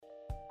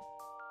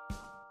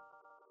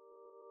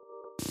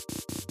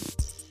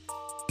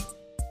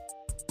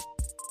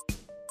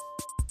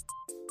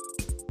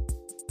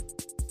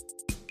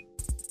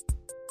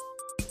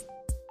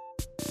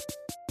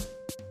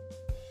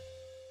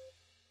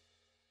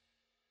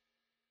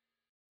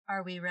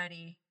Are we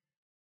ready,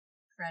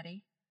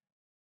 Freddie?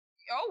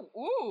 Oh,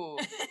 ooh,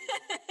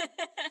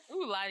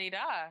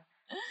 la-di-da.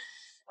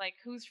 Like,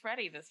 who's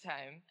Freddie this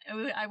time?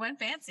 I went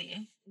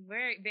fancy.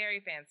 Very,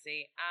 very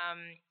fancy.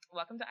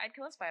 Welcome to I'd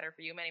Kill a Spider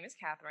for You. My name is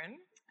Catherine.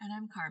 And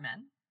I'm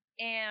Carmen.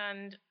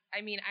 And,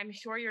 I mean, I'm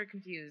sure you're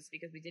confused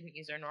because we didn't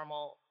use our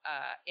normal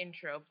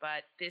intro,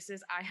 but this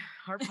is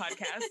our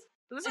podcast.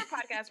 So this is our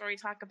podcast where we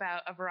talk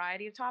about a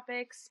variety of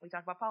topics. We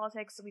talk about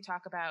politics, we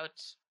talk about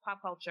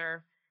pop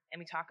culture, and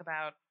we talk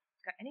about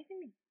anything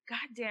we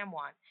goddamn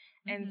want.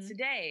 And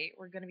today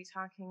we're going to be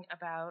talking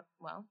about,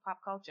 well, pop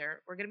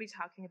culture. We're going to be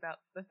talking about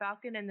The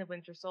Falcon and the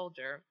Winter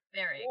Soldier.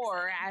 Very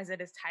Or, exciting. as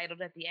it is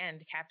titled at the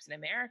end, Captain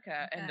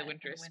America and the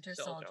Winter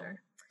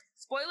Soldier.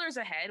 Spoilers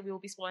ahead. We will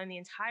be spoiling the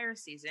entire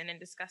season and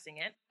discussing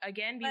it.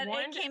 Again, be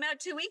warned. It came out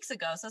 2 weeks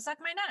ago, so suck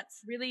my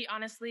nuts. Really,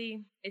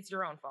 honestly, it's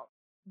your own fault.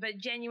 But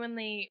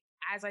genuinely,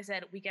 as I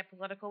said, we get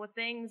political with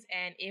things,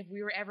 and if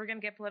we were ever going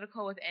to get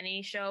political with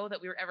any show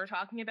that we were ever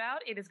talking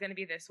about, it is going to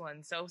be this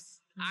one. So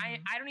I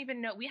don't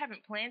even know. We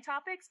haven't planned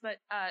topics, but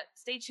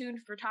stay tuned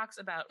for talks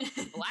about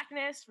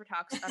blackness, for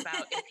talks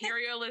about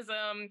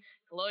imperialism,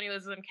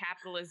 colonialism,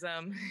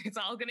 capitalism.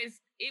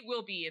 It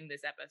will be in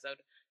this episode.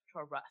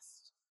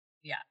 Trust.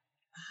 Yeah,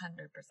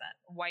 100%.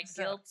 White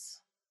guilt.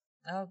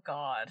 Oh,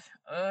 God.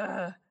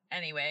 Ugh.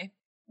 Anyway,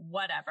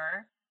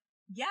 whatever.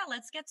 Yeah,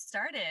 let's get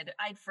started.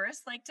 I'd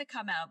first like to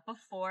come out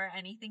before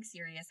anything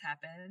serious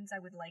happens. I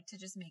would like to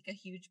just make a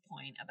huge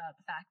point about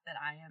the fact that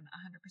I am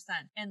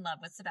 100% in love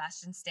with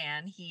Sebastian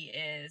Stan. He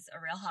is a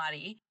real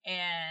hottie,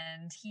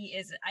 and he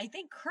is, I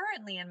think,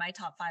 currently in my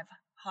top 5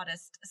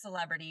 hottest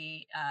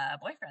celebrity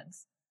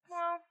boyfriends.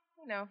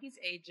 Well, he's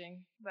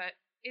aging, but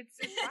it's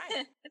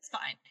fine. It's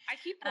fine. I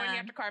keep pointing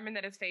out to Carmen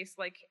that his face,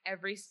 like,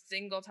 every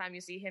single time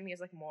you see him, he has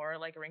like more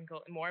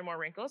and more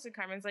wrinkles, and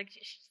Carmen's like,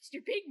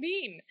 "You're being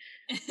mean."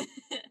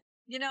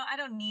 I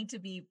don't need to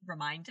be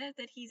reminded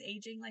that he's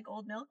aging like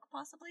old milk,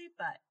 possibly,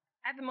 but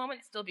at the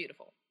moment, still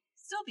beautiful.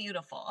 Still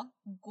beautiful,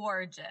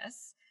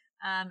 gorgeous,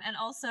 and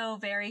also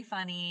very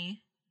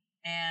funny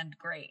and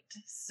great.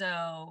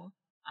 So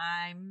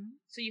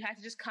you had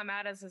to just come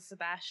out as a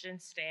Sebastian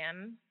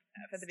Stan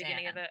for the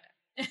beginning of the.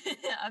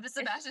 Of a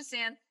Sebastian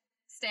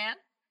Stan?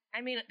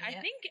 I mean, yeah.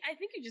 I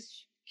think you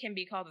just can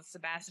be called a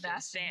Sebastian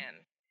Stan.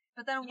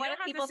 But then what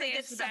if people think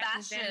it's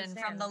Sebastian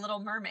from The Little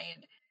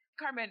Mermaid?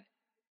 Carmen,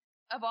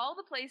 of all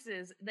the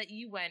places that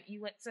you went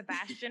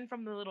Sebastian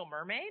from The Little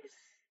Mermaid?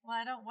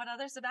 Well, what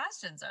other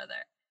Sebastians are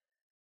there?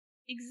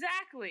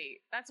 Exactly.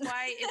 That's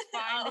why it's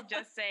fine to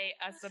just say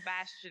a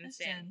Sebastian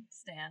Stan.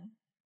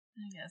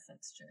 I guess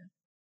that's true.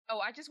 Oh,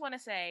 I just want to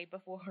say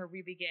before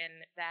we begin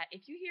that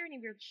if you hear any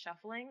weird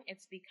shuffling,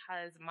 it's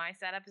because my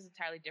setup is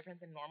entirely different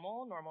than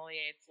normal. Normally,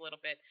 it's a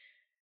little bit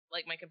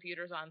like my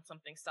computer's on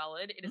something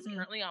solid. It is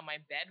currently on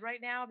my bed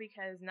right now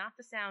because, not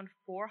to sound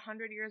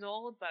 400 years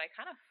old, but I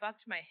kind of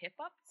fucked my hip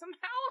up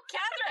somehow.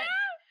 Catherine,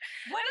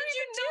 what did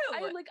you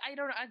do? I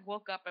don't know. I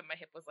woke up and my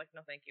hip was like,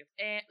 no, thank you.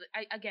 And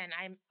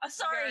I'm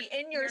sorry,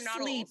 in your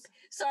sleep.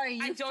 Sorry,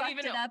 you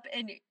fucked it up,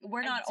 and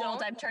we're not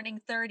old. I'm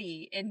turning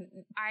 30 in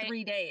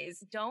 3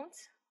 days. Don't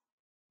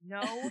know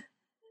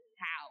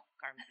how,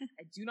 Carmen.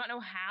 I do not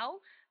know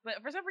how, but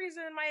for some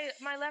reason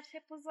my left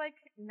hip was like,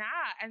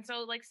 nah. And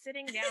so, like,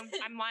 sitting down,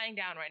 I'm lying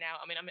down right now.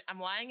 I mean, I'm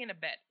lying in a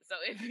bed. So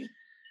if you're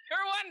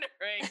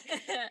wondering, it's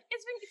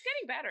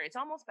getting better. It's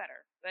almost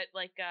better, but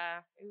like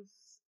it was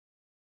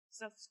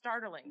so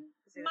startling.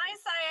 My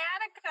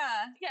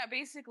sciatica. Yeah,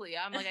 basically,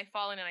 I'm like, I've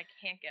fallen and I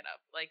can't get up.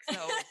 Like, so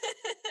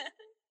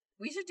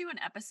we should do an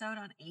episode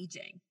on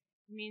aging.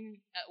 I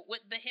mean, with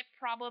the hip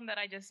problem that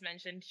I just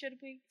mentioned, should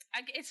we?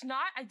 It's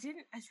not.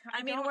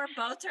 We're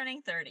both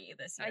turning 30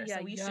 this year,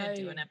 so we should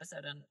do an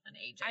episode on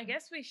aging. I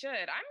guess we should.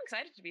 I'm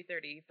excited to be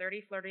 30,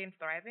 flirty, and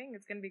thriving.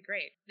 It's going to be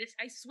great.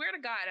 I swear to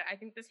God, I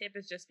think this hip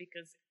is just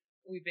because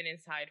we've been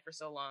inside for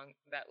so long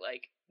that,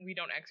 like, we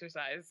don't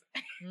exercise.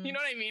 You know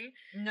what I mean?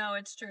 No,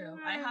 it's true.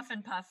 I huff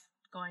and puff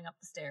going up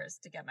the stairs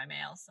to get my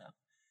mail, so.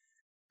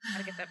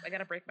 I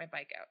gotta break my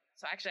bike out.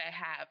 So actually, I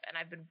have, and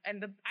I've been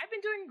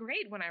doing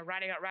great when I'm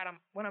riding around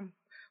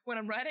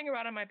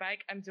on my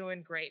bike. I'm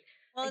doing great.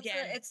 Well,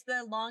 it's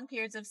the long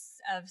periods of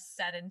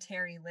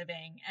sedentary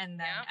living and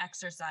then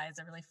exercise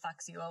that really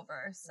fucks you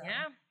over. So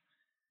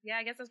yeah.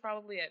 I guess that's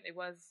probably it.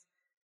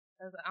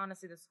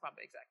 Honestly, this is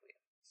probably exactly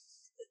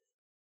it.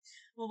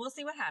 Well, we'll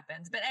see what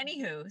happens. But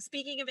anywho,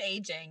 speaking of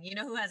aging, you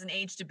know who hasn't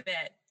aged a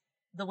bit?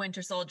 The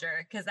Winter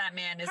Soldier, because that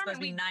man is supposed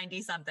to be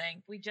 90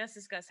 something. We just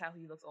discussed how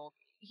he looks old.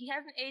 He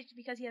hasn't aged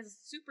because he has a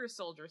super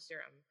soldier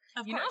serum.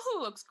 Of course. Know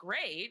who looks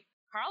great?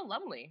 Carl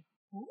Lumley.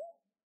 Ooh.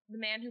 The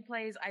man who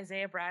plays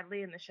Isaiah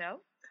Bradley in the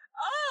show.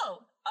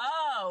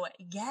 Oh,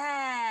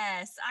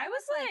 yes. I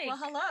was like, well,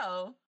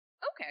 hello.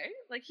 Okay.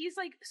 Like, he's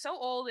like so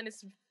old and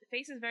his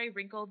face is very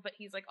wrinkled, but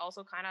he's like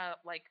also kind of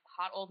like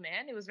hot old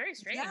man. It was very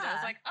strange. Yeah. I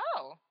was like,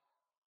 oh.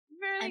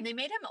 Very, and they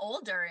made him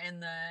older in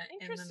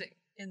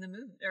the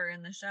movie or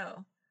in the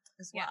show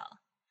as well.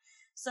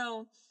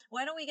 So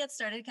why don't we get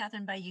started,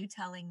 Catherine, by you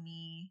telling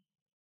me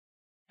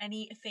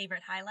any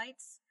favorite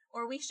highlights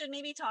Or we should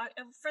maybe talk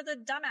for the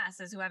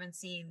dumbasses who haven't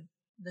seen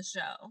the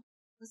show.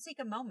 Let's take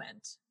a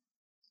moment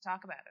to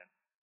talk about it.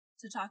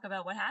 To talk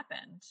about what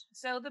happened.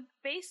 So the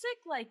basic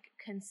like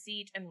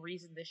conceit and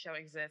reason this show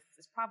exists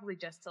is probably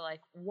just to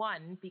like,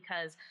 one,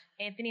 because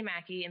Anthony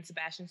Mackie and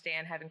Sebastian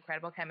Stan have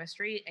incredible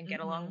chemistry and get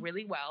along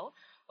really well.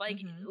 Like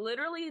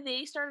literally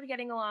they started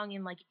getting along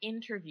in like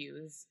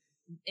interviews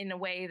in a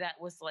way that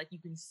was like, you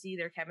can see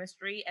their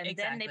chemistry. And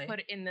then they put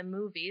it in the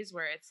movies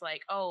where it's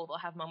like, oh, they'll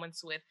have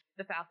moments with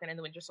the Falcon and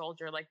the Winter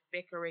Soldier, like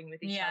bickering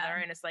with each other.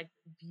 And it's like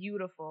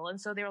beautiful.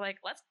 And so they were like,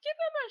 let's give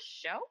them a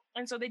show.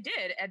 And so they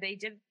did. And they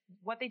did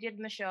what they did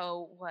in the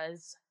show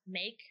was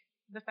make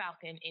the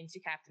Falcon into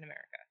Captain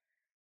America.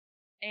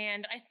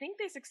 And I think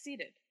they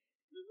succeeded.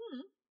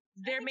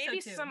 There may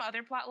be some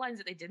other plot lines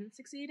that they didn't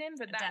succeed in,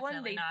 but that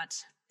one they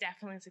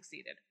definitely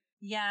succeeded.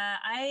 Yeah,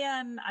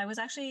 I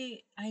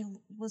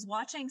was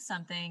watching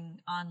something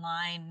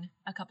online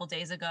a couple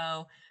days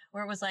ago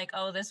where it was like,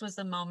 oh, this was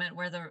the moment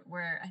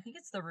where I think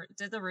it's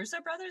did the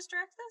Russo brothers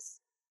direct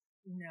this?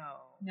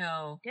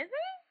 No. Did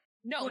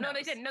they? No,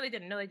 they didn't. No, they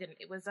didn't.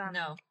 It was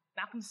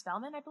Malcolm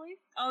Spellman, I believe.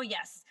 Oh,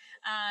 yes.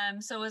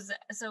 So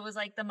it was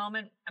like the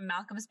moment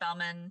Malcolm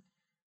Spellman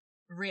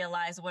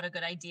realized what a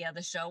good idea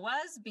the show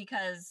was,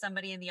 because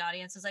somebody in the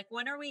audience was like,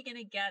 when are we going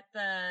to get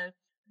the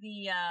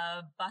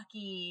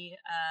Bucky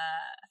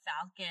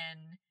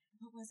Falcon,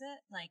 what was it,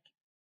 like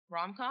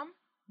rom-com?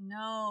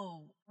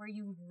 No, where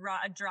you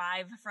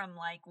drive from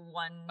like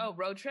one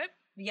road trip.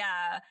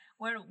 Yeah,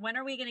 when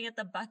are we gonna get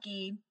the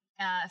Bucky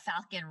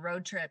Falcon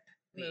road trip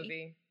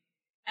movie?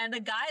 And the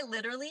guy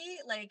literally,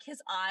 like,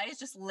 his eyes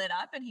just lit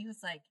up and he was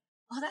like,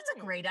 oh, that's a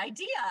great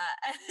idea.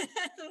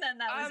 And then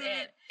that was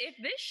it. If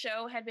this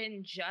show had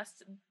been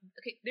just...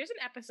 Okay, there's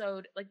an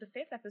episode, like the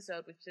 5th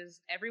episode, which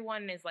is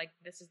everyone is like,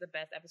 this is the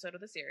best episode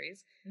of the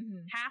series.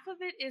 Half of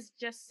it is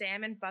just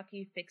Sam and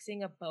Bucky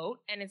fixing a boat,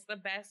 and it's the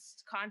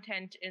best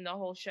content in the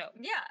whole show.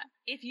 Yeah.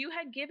 If you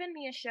had given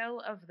me a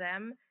show of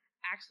them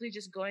actually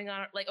just going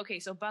on... Like, okay,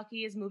 so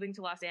Bucky is moving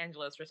to Los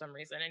Angeles for some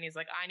reason, and he's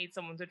like, I need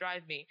someone to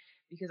drive me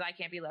because I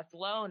can't be left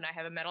alone. I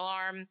have a metal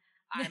arm.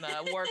 I'm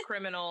a war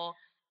criminal.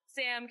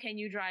 Sam, can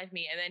you drive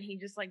me? And then he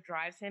just like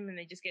drives him and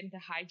they just get into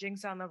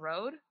hijinks on the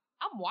road.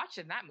 I'm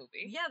watching that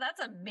movie. Yeah, that's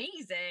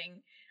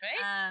amazing.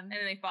 Right? And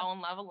then they fall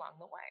in love along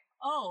the way.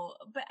 Oh,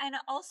 and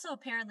also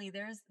apparently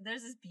there's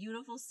this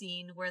beautiful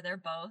scene where they're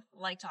both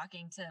like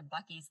talking to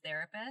Bucky's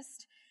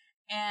therapist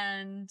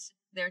and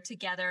they're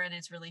together and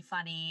it's really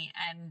funny.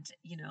 And,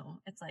 you know,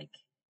 it's like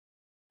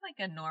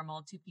a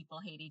normal two people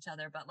hate each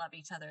other but love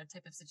each other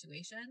type of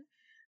situation.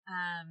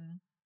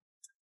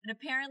 And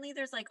apparently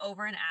there's like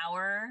over an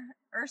hour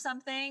or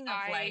something of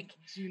I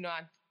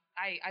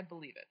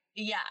believe it.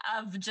 Yeah,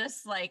 of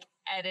just like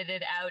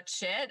edited out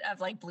shit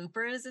of like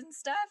bloopers and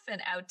stuff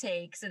and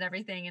outtakes and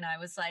everything. And I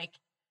was like,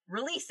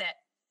 release it.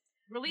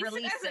 Release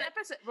it as an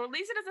episode.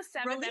 Release it as a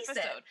 7th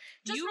episode.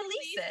 Just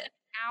release it. An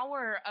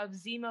hour of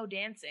Zemo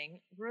dancing.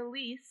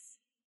 Release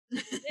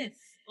this.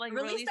 Like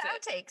release the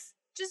outtakes.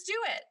 Just do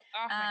it.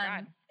 Oh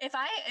my God.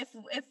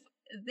 If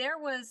there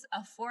was a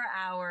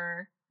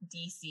 4-hour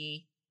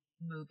DC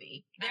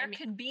movie, there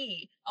could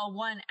be a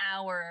 1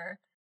 hour,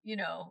 you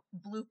know,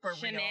 blooper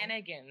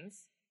shenanigans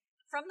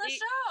reel from the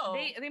show.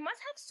 They must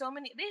have so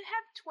many. They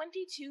have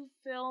 22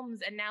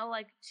 films and now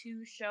like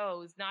 2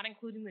 shows, not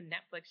including the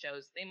Netflix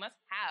shows. They must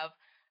have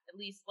at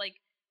least like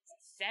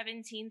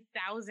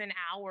 17,000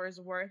 hours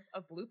worth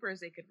of bloopers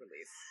they could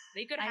release.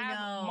 They could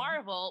have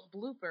Marvel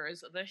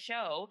bloopers, the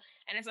show,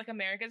 and it's like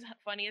America's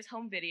Funniest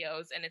Home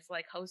Videos, and it's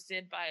like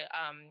hosted by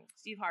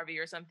Steve Harvey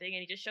or something,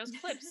 and he just shows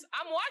clips.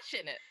 I'm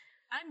watching it.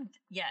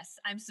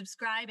 I'm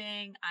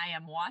subscribing. I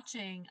am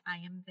watching. I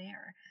am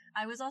there.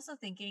 I was also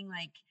thinking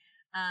like,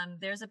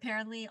 there's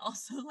apparently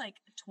also like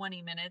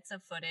 20 minutes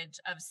of footage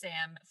of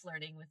Sam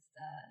flirting with,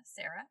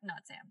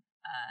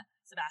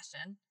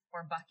 Sebastian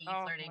or Bucky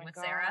flirting with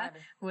Sarah,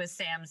 who is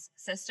Sam's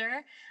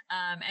sister.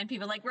 And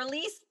people like,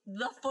 release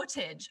the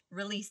footage,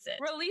 release it.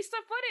 Release the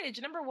footage.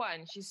 Number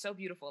one, she's so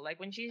beautiful. Like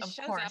when she shows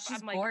up,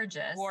 I'm like,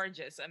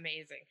 gorgeous,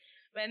 amazing.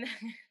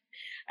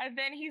 And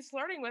then he's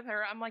flirting with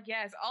her. I'm like,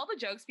 yes, all the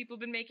jokes people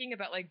have been making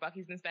about like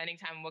Bucky's been spending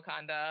time in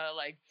Wakanda,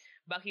 like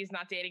Bucky's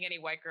not dating any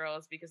white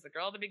girls because the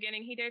girl at the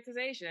beginning he dates is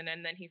Asian,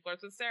 and then he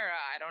flirts with Sarah.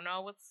 I don't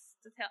know what's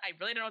to tell. I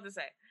really don't know what to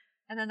say.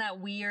 And then that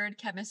weird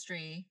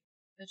chemistry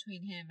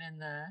between him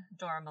and the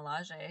Dora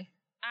Milaje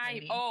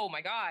lady. Oh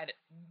my God,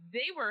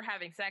 they were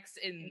having sex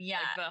in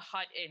like, the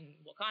hut in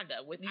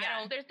Wakanda.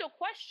 There's no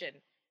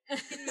question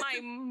in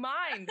my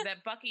mind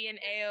that Bucky and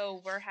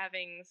Io were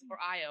having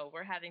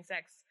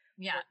sex.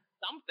 Yeah.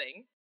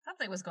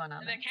 Something was going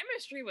on. The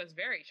chemistry was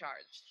very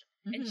charged.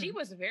 And she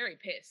was very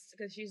pissed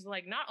because she's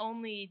like, not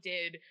only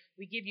did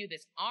we give you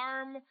this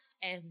arm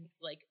and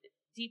like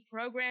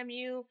deprogram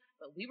you,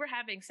 but we were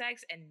having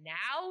sex and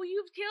now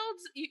you've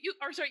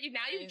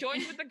you've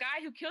joined with the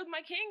guy who killed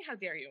my king. How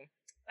dare you?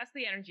 That's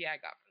the energy I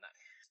got from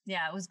that.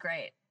 Yeah, it was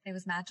great. It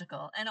was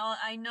magical. And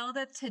I know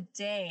that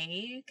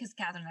today, because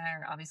Catherine and I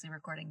are obviously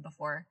recording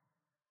before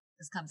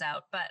this comes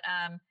out, but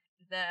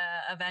the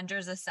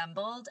Avengers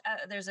Assembled.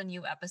 There's a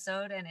new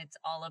episode, and it's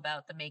all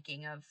about the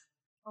making of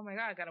Oh my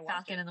god, I gotta watch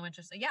Falcon it. and the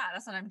Winter Soldier. Yeah,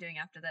 that's what I'm doing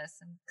after this.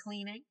 I'm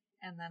cleaning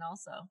and then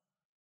also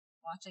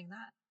watching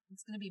that.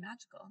 It's going to be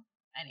magical.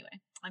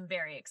 Anyway, I'm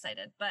very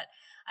excited. But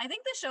I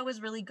think the show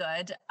was really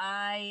good.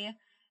 I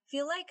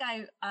feel like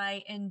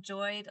I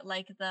enjoyed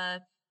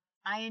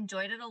I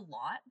enjoyed it a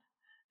lot,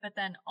 but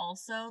then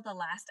also the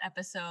last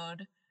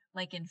episode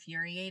like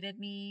infuriated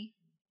me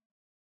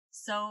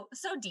so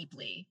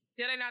deeply.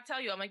 Did I not tell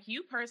you? I'm like,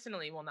 you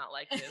personally will not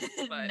like this,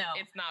 but No.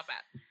 it's not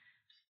bad.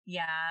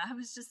 Yeah, I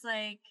was just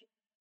like,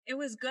 it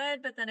was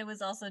good, but then it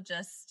was also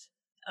just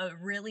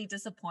really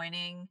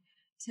disappointing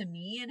to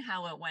me in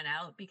how it went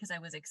out, because I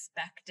was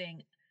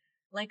expecting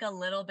like a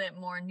little bit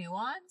more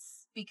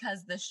nuance,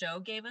 because the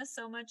show gave us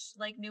so much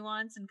like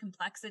nuance and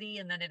complexity,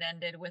 and then it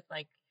ended with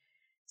like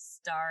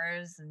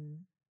stars and,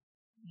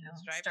 you know,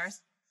 Stripes.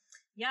 stars.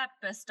 Yep,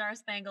 a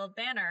Star-Spangled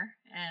Banner.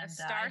 And A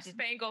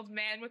star-spangled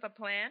man with a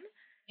plan.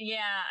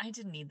 Yeah, I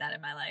didn't need that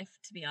in my life,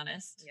 to be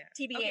honest. Yeah.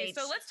 TBH. Okay,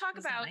 so let's talk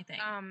was not about my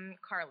thing.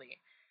 Carly.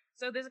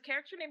 So there's a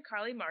character named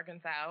Carly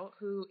Morgenthau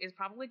who is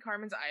probably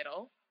Carmen's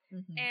idol.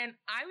 Mhm. And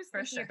I was For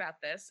thinking sure.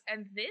 about this,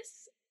 and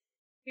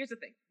here's the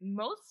thing.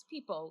 Most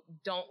people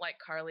don't like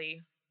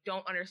Carly,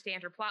 don't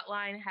understand her plot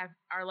line,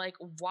 are like,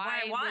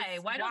 why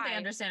don't they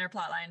understand her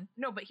plotline?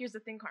 No, but here's the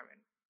thing, Carmen.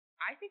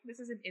 I think this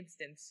is an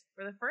instance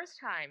for the first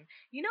time.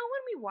 You know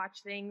when we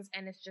watch things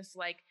and it's just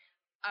like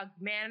a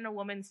man and a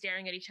woman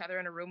staring at each other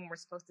in a room and we're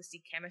supposed to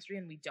see chemistry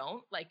and we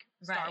don't? Like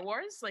Star Right.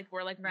 Wars? Like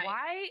we're like, Right.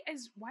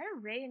 why are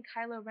Rey and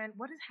Kylo Ren,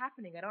 what is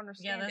happening? I don't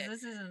understand Yeah,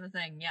 this isn't the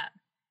thing. Yeah.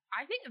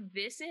 I think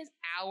this is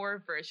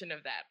our version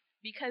of that,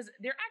 because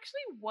there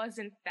actually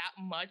wasn't that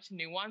much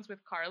nuance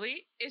with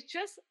Carly. It's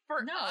just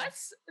for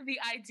us, the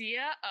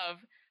idea of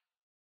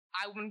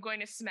I'm going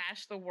to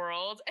smash the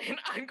world and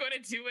I'm going to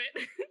do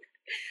it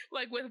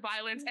like with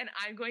violence, and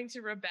I'm going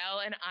to rebel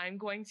and I'm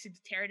going to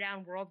tear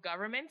down world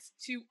governments.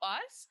 To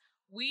us,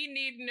 we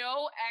need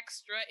no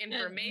extra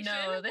information.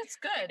 No, that's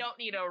good. We don't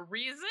need a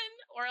reason,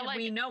 or like,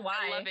 we know why.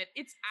 I love it.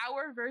 It's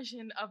our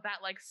version of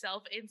that like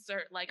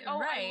self-insert, like, oh,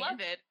 Right. I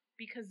love it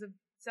because of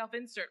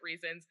self-insert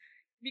reasons.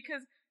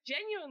 Because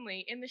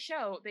genuinely in the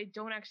show, they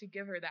don't actually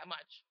give her that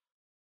much.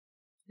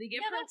 They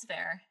give her, that's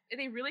fair.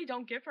 They really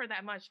don't give her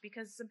that much,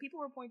 because some people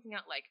were pointing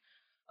out like,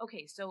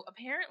 okay, so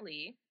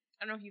apparently,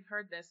 I don't know if you've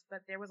heard this,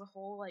 but there was a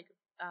whole like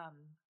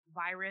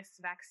virus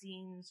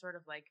vaccine sort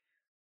of like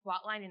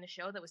plotline in the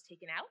show that was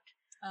taken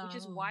out, which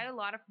is why a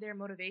lot of their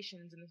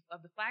motivations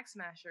of the Flag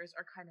Smashers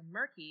are kind of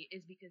murky,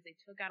 is because they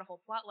took out a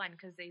whole plotline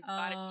because they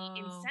thought it'd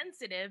be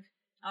insensitive,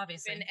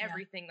 obviously, in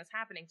everything that's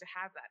happening to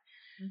have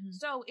that. Mm-hmm.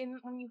 So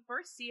when you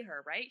first see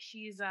her, right,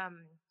 she's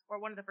or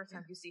one of the first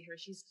times you see her,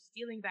 she's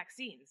stealing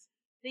vaccines.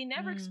 They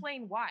never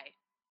explain why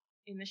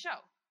in the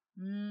show.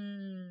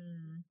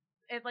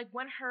 It, like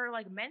when her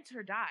like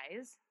mentor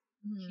dies,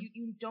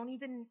 you don't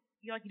even,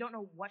 you don't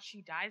know what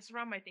she dies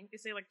from. I think they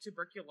say like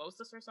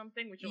tuberculosis or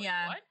something, which you're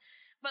like, what?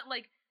 But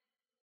like,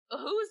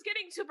 who's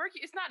getting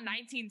tuberculosis? It's not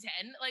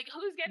 1910. Like,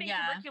 who's getting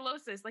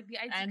tuberculosis? Like the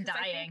idea, and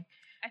dying.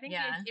 I think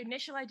the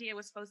initial idea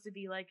was supposed to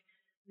be like,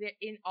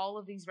 in all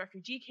of these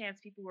refugee camps,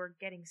 people were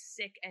getting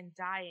sick and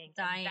dying.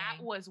 And that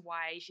was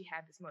why she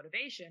had this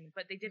motivation,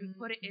 but they didn't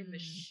put it in the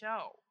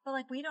show. But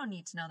like, we don't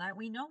need to know that.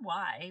 We know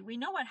why. We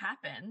know what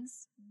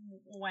happens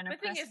when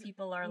oppressed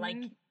people are like...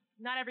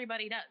 Not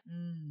everybody does.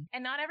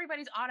 And not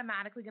everybody's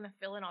automatically going to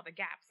fill in all the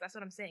gaps. That's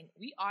what I'm saying.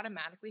 We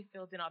automatically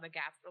filled in all the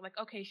gaps. We're like,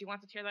 okay, she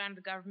wants to tear down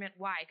the government.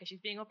 Why? Because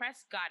she's being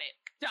oppressed? Got it.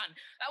 Done.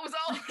 That was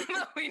all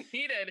that we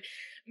needed.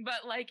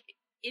 But like,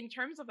 in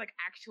terms of like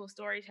actual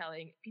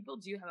storytelling, people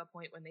do have a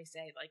point when they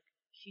say like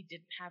she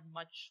didn't have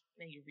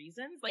many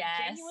reasons. Like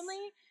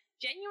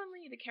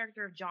genuinely, the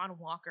character of John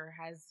Walker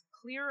has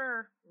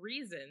clearer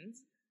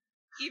reasons.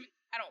 Even,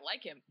 I don't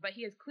like him, but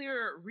he has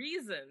clearer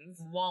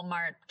reasons.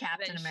 Walmart,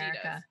 Captain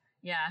America.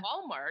 Yeah.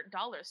 Walmart,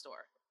 dollar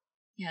store.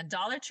 Yeah,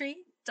 Dollar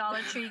Tree,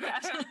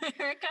 Captain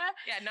America.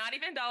 Yeah, not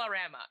even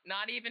Dollarama.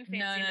 Not even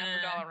fancy enough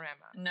for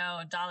Dollarama. No,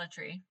 Dollar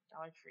Tree.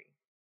 Dollar Tree.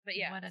 But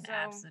yeah. What an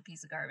absolute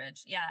piece of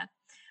garbage. Yeah.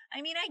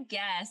 I mean, I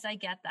guess I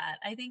get that.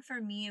 I think for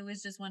me, it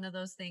was just one of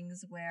those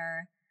things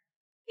where,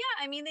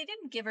 yeah, I mean, they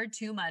didn't give her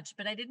too much,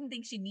 but I didn't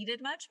think she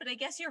needed much. But I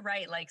guess you're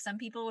right. Like, some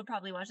people would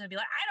probably watch it and be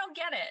like, I don't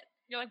get it.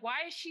 You're like,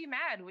 why is she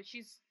mad?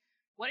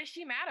 What is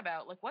she mad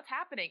about? Like, what's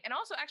happening? And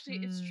also, actually,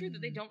 it's true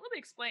that they don't really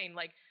explain.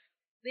 Like,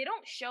 they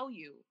don't show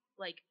you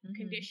like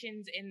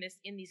conditions in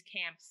these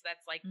camps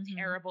that's like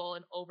terrible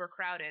and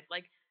overcrowded.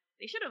 Like,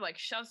 they should have like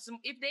shoved some.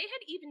 If they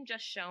had even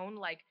just shown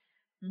like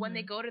when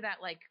they go to that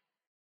like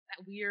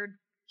that weird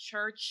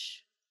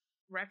church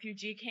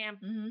refugee camp,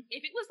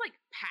 if it was like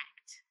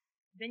packed,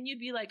 then you'd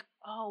be like,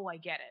 oh, I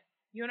get it.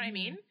 You know what I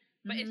mean?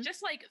 But it's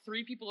just like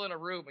 3 people in a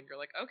room, and you're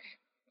like,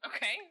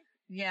 okay.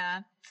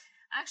 Yeah.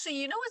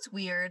 Actually, you know what's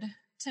weird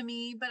to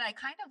me, but I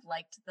kind of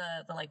liked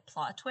the like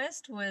plot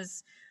twist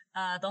was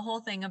the whole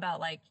thing about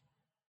like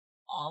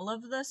all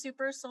of the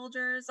super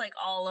soldiers, like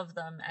all of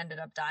them ended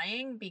up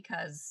dying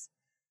because,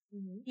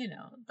 you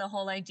know, the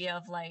whole idea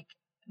of like,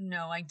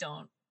 no, I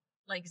don't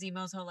like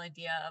Zemo's whole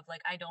idea of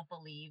like, I don't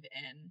believe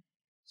in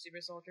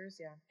super soldiers,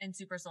 yeah, in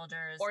super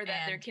soldiers, or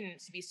that there can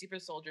be super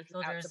soldiers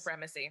without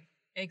supremacy.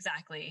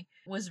 Exactly,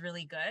 was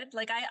really good.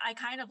 Like I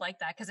kind of like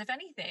that, because if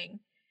anything,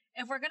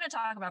 if we're gonna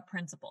talk about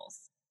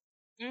principles,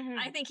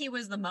 I think he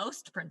was the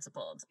most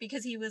principled,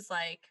 because he was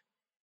like,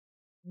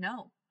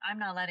 no, I'm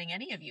not letting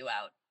any of you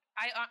out.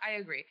 I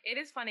agree. It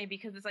is funny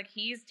because it's like,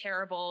 he's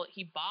terrible.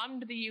 He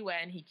bombed the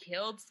UN. He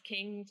killed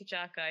King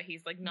T'Chaka.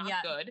 He's like not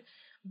good.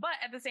 But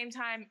at the same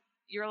time,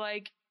 you're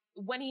like,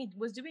 when he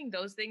was doing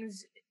those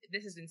things,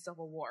 this is in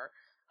Civil War.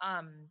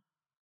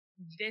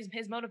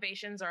 His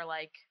motivations are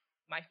like,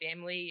 my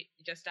family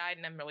just died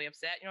and I'm really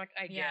upset. You're like,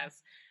 I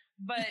guess.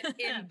 But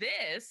in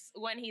this,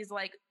 when he's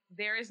like,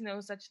 there is no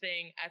such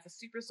thing as a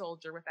super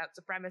soldier without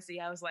supremacy,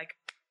 I was like,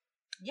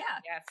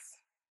 yes,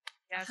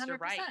 100%.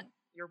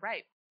 You're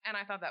right. And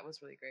I thought that was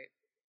really great.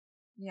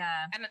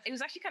 Yeah. And it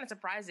was actually kind of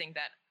surprising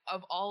that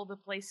of all the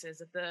places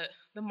that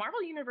the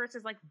Marvel universe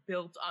is like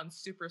built on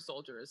super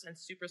soldiers and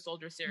super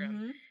soldier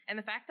serum. And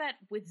the fact that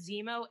with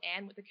Zemo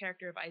and with the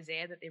character of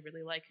Isaiah that they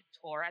really like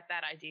tore at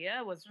that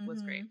idea was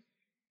great.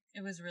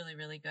 It was really,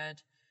 really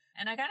good.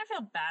 And I kind of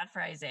feel bad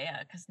for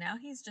Isaiah, because now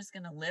he's just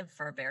going to live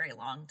for a very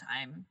long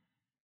time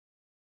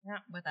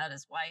without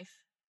his wife.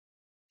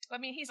 I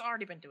mean, he's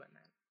already been doing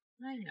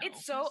that. I know.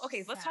 It's so,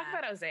 okay, let's talk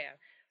about Isaiah.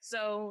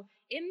 So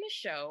in the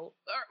show,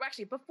 or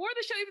actually before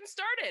the show even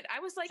started, I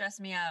was like, stress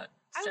me out.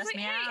 I was like,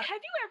 hey, have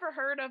you ever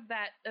heard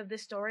of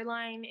this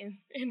storyline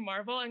in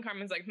Marvel? And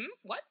Carmen's like,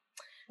 what?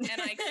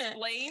 And I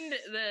explained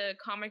the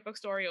comic book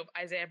story of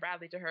Isaiah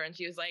Bradley to her, and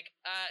she was like,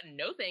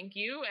 no, thank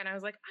you. And I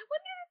was like, I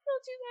wonder if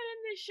they'll do that in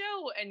this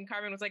show. And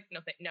Carmen was like,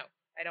 no,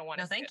 I don't want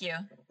to. No, thank you.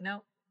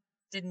 No,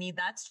 didn't need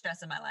that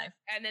stress in my life.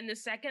 And then the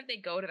second they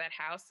go to that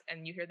house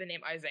and you hear the name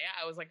Isaiah,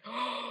 I was like,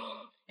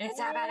 oh, it's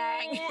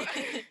happening.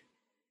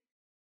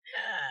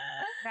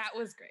 That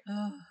was great.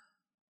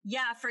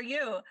 Yeah, for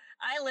you.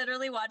 I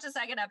literally watched the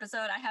second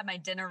episode. I had my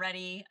dinner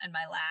ready in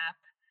my lap.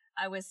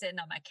 I was sitting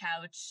on my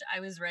couch.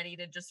 I was ready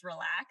to just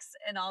relax.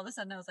 And all of a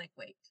sudden I was like,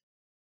 wait,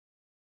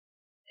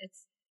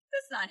 that's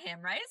not him,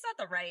 right? It's not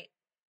the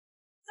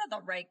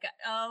right guy.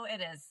 Oh,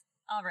 it is.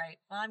 All right.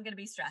 Well, I'm going to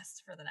be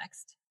stressed for the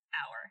next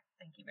hour.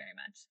 Thank you very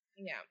much.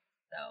 Yeah.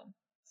 So,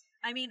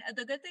 I mean,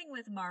 the good thing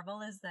with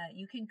Marvel is that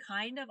you can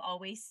kind of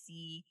always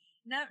see,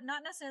 not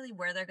necessarily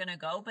where they're going to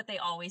go, but they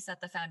always set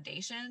the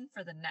foundation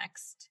for the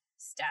next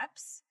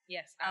steps.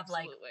 Yes,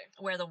 absolutely. Of like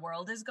where the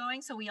world is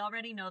going. So we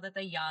already know that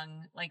the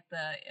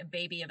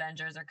baby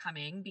Avengers are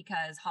coming,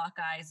 because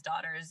Hawkeye's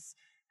daughter's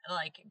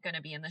like going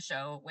to be in the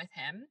show with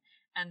him.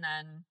 And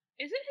then,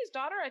 is it his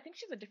daughter? I think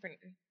she's a different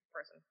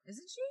person.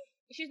 Isn't she?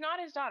 She's not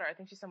his daughter. I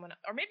think she's someone,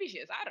 or maybe she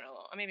is. I don't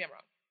know. Maybe I'm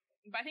wrong.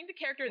 But I think the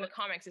character in the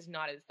comics is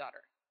not his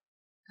daughter.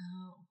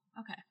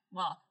 Oh, okay.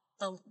 Well,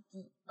 the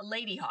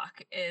Lady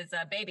Hawk is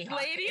Baby Hawk.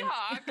 Lady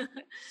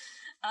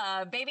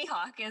Hawk. Baby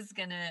Hawk has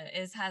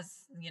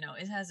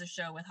a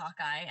show with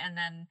Hawkeye, and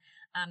then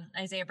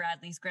Isaiah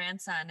Bradley's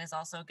grandson is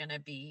also gonna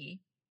be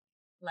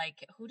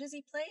like, who does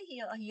he play?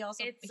 He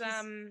also, his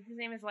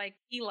name is like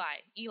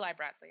Eli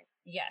Bradley.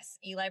 Yes,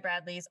 Eli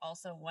Bradley is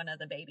also one of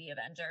the baby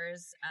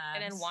Avengers.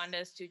 And then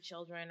Wanda's two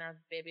children are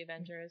baby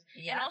Avengers.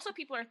 Yeah. And also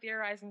people are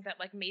theorizing that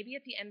like maybe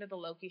at the end of the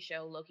Loki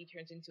show, Loki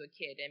turns into a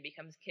kid and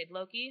becomes Kid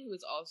Loki, who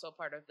is also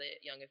part of the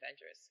Young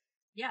Avengers.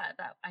 Yeah,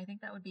 I think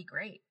that would be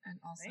great. And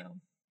also, right?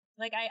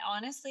 Like,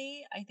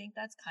 I think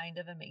that's kind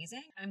of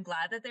amazing. I'm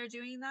glad that they're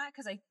doing that,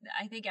 because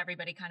I think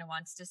everybody kind of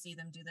wants to see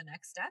them do the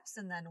next steps.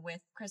 And then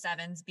with Chris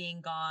Evans being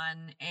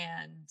gone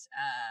and,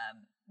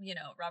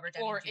 Robert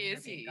Downey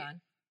Jr. being gone.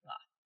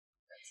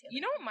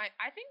 You know what?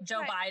 I think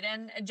Joe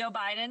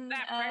Biden,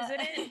 that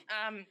president,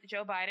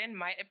 Joe Biden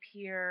might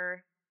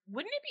appear.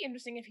 Wouldn't it be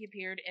interesting if he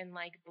appeared in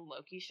like the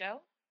Loki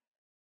show?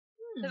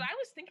 Because I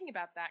was thinking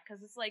about that,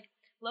 because it's like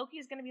Loki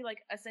is going to be like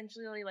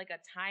essentially like a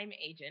time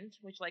agent,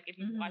 which like if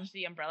you watch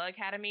the Umbrella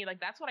Academy,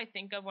 like that's what I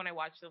think of when I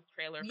watch the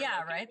trailer. For Loki,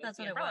 right. That's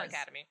what Umbrella it was.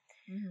 Academy.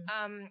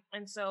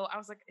 And so I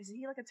was like, is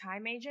he like a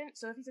time agent?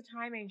 So if he's a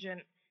time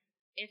agent,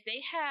 if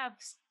they have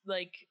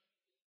like,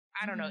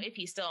 I don't know if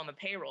he's still on the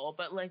payroll,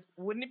 but like,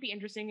 wouldn't it be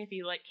interesting if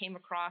he like came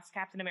across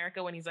Captain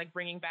America when he's like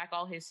bringing back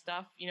all his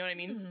stuff? You know what I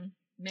mean?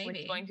 Maybe. When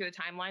he's going through the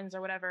timelines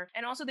or whatever.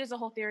 And also there's a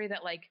whole theory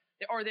that like,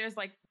 there's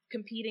like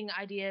competing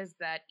ideas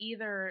that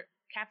either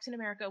Captain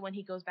America, when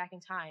he goes back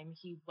in time,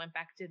 he went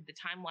back to the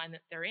timeline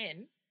that they're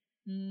in,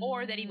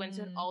 or that he went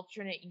to an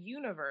alternate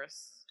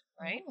universe,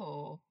 right?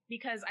 Oh.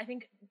 Because I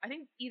think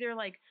either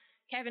like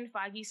Kevin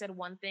Feige said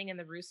one thing and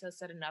the Russos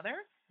said another,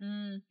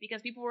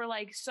 because people were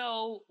like,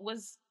 so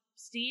was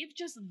Steve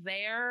just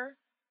there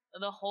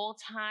the whole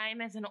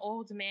time as an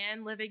old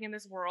man living in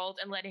this world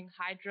and letting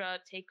Hydra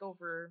take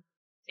over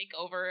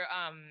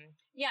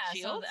So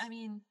Shield? I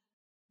mean,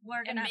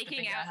 we're gonna have to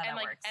figure out how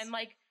that works. And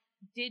like,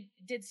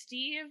 did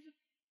Steve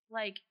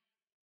like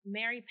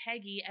marry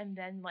Peggy and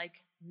then like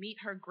meet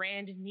her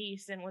grand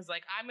niece and was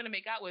like, I'm gonna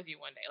make out with you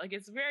one day? Like,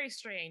 it's very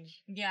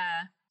strange.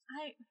 Yeah.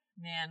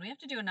 We have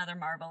to do another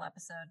Marvel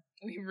episode.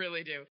 We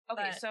really do.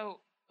 Okay, go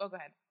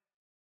ahead.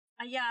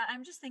 Yeah,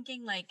 I'm just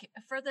thinking like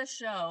for the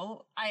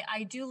show,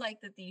 I do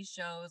like that these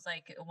shows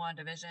like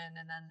WandaVision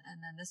and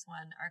then this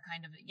one are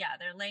kind of, yeah,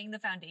 they're laying the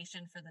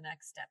foundation for the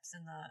next steps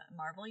in the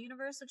Marvel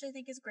universe, which I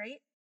think is great.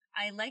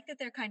 I like that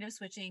they're kind of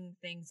switching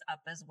things up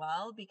as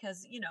well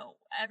because, you know,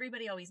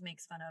 everybody always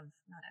makes fun of,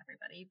 not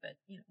everybody, but,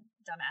 you know,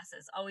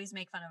 dumbasses always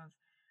make fun of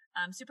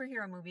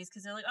superhero movies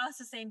because they're like, oh, it's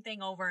the same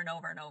thing over and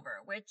over and over,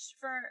 which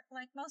for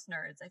like most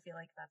nerds, I feel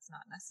like that's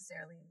not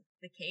necessarily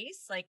the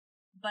case. Like,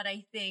 but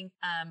I think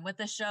with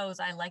the shows,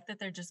 I like that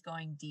they're just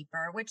going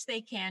deeper, which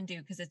they can do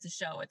because it's a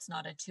show. It's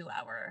not a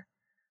 2-hour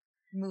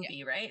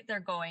movie, right? They're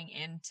going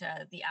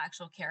into the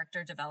actual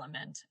character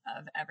development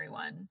of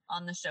everyone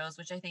on the shows,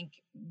 which I think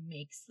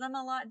makes them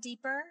a lot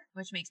deeper,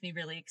 which makes me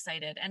really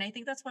excited. And I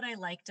think that's what I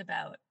liked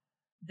about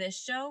this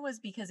show was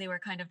because they were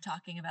kind of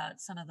talking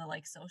about some of the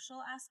like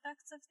social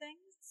aspects of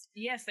things.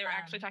 Yes, they were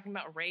actually talking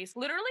about race.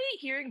 Literally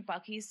hearing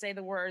Bucky say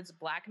the words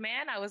black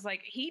man, I was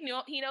like, he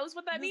knows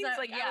what that means.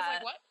 Like, yeah. I was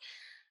like, what?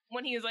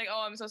 When he was like,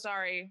 oh, I'm so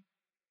sorry,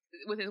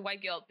 with his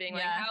white guilt, being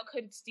like, how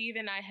could Steve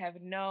and I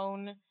have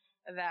known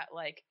that,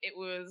 like, it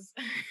was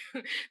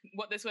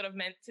what this would have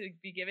meant to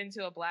be given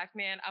to a black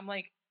man? I'm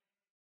like,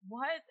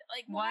 what?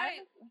 Like, why?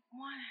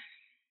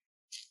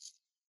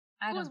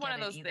 It was one of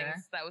those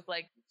things that was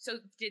like, so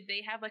did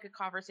they have like a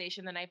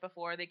conversation the night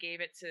before they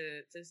gave it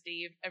to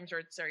Steve? I'm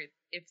sure, sorry,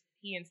 if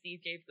he and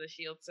Steve gave the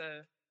shield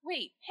to,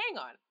 wait, hang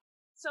on.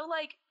 So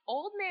like,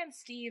 old man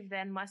Steve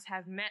then must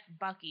have met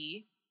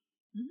Bucky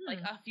like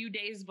a few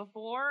days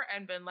before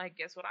and been like,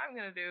 guess what I'm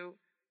gonna do,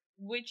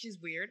 which is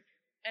weird.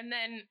 And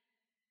then,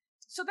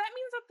 so that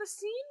means that the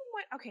scene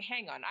went, okay,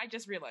 hang on, I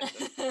just realized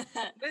this.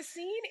 The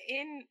scene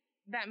in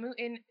that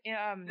in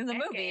the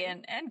movie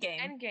in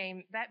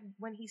Endgame, that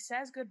when he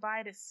says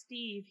goodbye to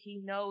Steve, he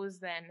knows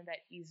then that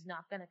he's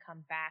not gonna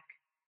come back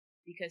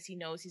because he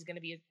knows he's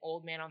gonna be an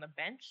old man on the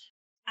bench,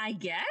 I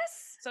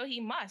guess. So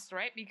he must,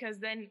 right? Because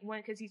then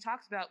because he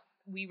talks about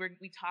we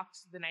talked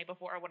the night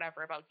before or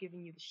whatever about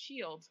giving you the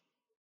shield.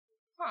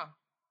 Huh.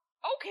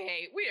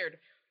 Okay, weird.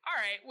 All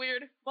right,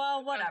 weird.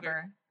 Well,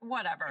 whatever.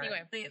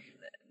 Anyway,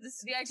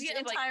 the idea is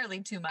entirely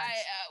like, too much.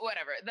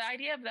 Whatever. The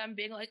idea of them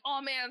being like,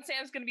 oh man,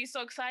 Sam's gonna be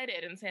so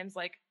excited, and Sam's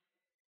like,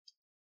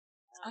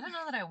 I don't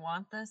know that I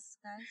want this,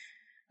 guys.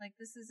 Like,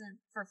 this isn't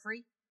for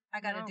free.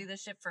 I gotta do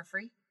this shit for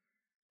free.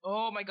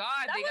 Oh my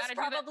god,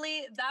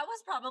 that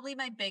was probably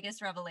my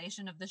biggest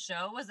revelation of the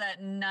show was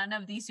that none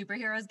of these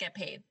superheroes get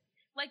paid.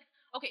 Like,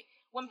 okay,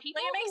 when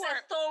people like it makes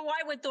sense. Thor, why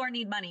would Thor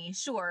need money?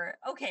 Sure,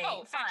 okay,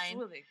 fine.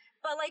 Absolutely.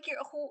 But like,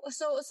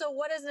 so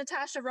what is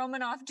Natasha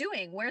Romanoff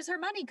doing? Where's her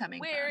money coming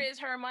from? Where is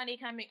her money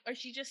coming? Or is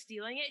she just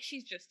stealing it?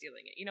 She's just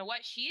stealing it. You know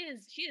what? She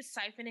is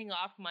siphoning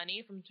off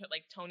money from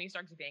like Tony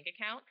Stark's bank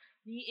account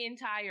the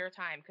entire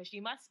time because she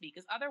must be.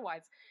 Because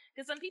otherwise,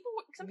 because some people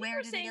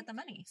where did they get the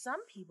money? Some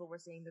people were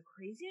saying the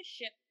craziest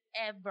shit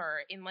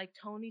ever in like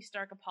Tony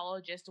Stark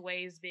apologist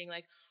ways, being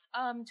like,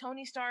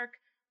 Tony Stark,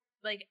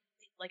 like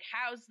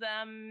housed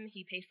them,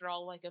 he paid for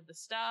all like of the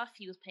stuff,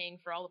 he was paying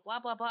for all the blah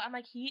blah blah. I'm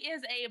like, he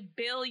is a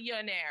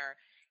billionaire.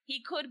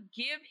 He could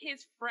give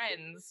his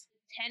friends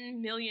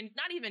 10 million,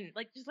 not even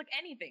like just like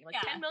anything, like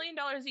 $10 million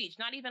each,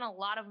 not even a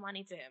lot of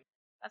money to him.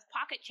 That's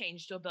pocket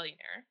change to a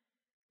billionaire.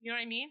 You know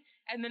what I mean?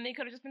 And then they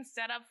could have just been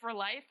set up for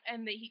life.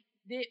 And they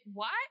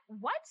what?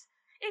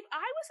 If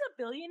I was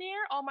a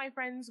billionaire, all my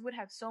friends would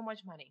have so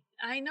much money.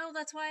 I know,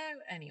 that's why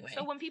anyway.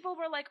 So when people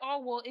were like, oh,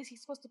 well, is he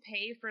supposed to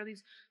pay for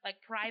these, like,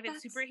 private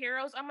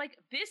superheroes? I'm like,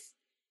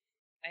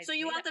 so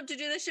you want them to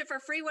do this shit for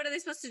free? What are they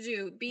supposed to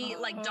do? Be,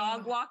 like,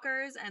 dog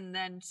walkers and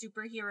then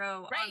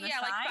superhero on the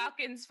side? Like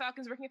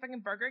Falcon's working at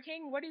fucking Burger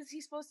King? What is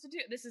he supposed to do?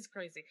 This is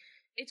crazy.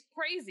 It's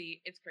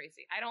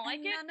crazy. I don't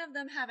like it. None of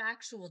them have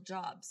actual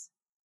jobs.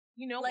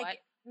 You know what?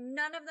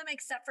 None of them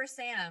except for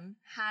Sam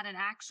had an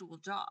actual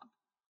job.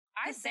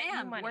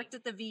 Sam worked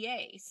at the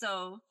VA,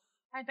 so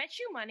I bet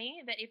you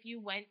money that if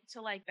you went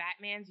to like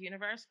Batman's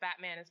universe,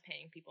 Batman is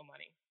paying people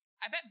money.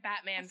 I bet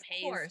Batman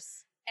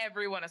pays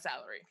everyone a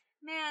salary.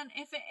 Man,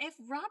 if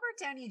Robert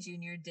Downey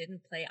Jr.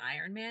 didn't play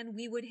Iron Man,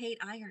 we would hate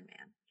Iron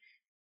Man.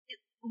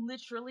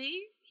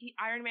 Literally,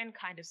 Iron Man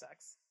kind of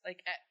sucks.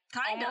 Like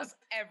at almost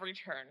every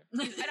turn.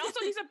 And also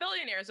he's a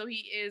billionaire, so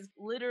he is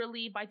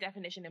literally by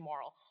definition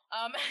immoral.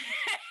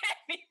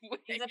 Anyway.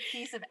 He's a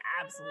piece of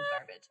absolute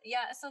garbage.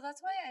 Yeah, so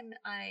that's why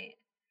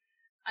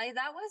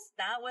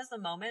that was the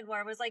moment where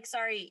I was like,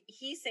 sorry,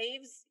 he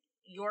saves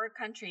your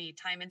country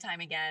time and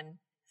time again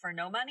for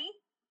no money?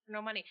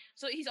 No money.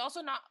 So he's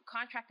also not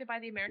contracted by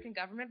the American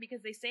government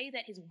because they say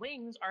that his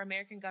wings are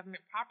American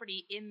government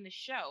property in the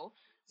show.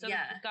 So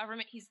the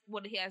government, he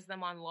has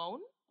them on loan.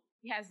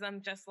 He has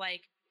them just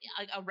like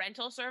a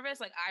rental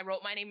service. Like, I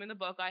wrote my name in the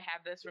book. I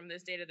have this from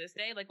this day to this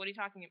day. Like, what are you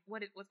talking?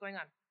 What's going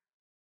on?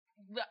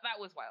 That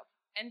was wild.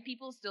 And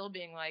people still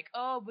being like,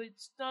 oh, but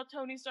it's not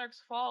Tony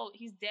Stark's fault.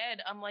 He's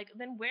dead. I'm like,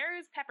 then where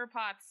is Pepper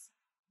Potts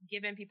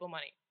giving people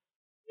money?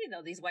 You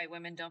know, these white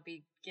women don't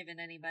be giving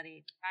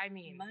anybody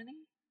money.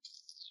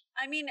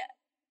 I mean,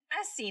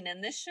 as seen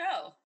in this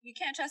show, you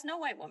can't trust no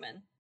white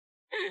woman.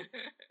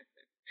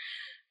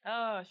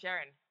 Oh,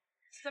 Sharon.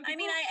 I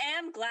mean, I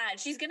am glad.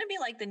 She's going to be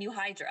like the new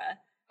Hydra.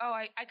 Oh,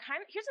 I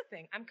kind of, here's the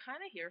thing. I'm kind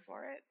of here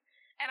for it.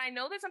 And I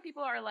know that some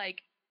people are like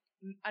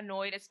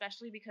annoyed,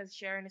 especially because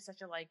Sharon is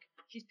such a like,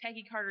 she's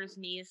Peggy Carter's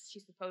niece.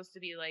 She's supposed to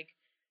be like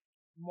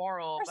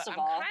moral, First but of I'm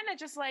all- kind of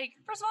just like,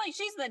 First of all,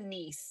 she's the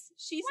niece.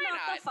 She's Why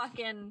not the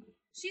fucking,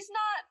 she's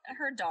not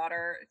her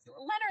daughter.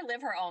 Let her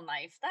live her own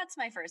life. That's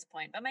my first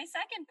point. But my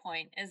second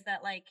point is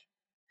that, like,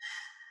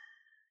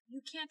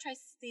 you can't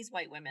trust these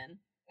white women.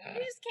 You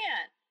just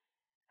can't.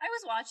 I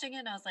was watching it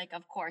and I was like,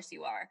 of course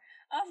you are.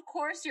 Of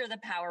course you're the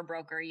power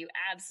broker, you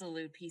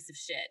absolute piece of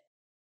shit.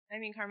 I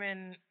mean,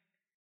 Carmen,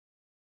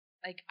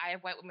 like, I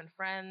have white women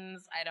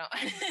friends. I don't.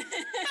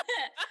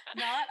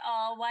 Not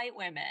all white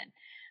women.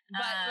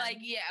 But, like,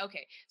 yeah,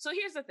 okay. So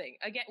here's the thing.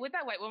 Again, with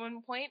that white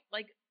woman point,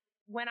 like,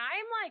 when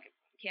I'm like,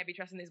 can't be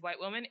trusting these white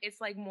women, it's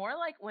like more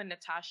like when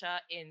Natasha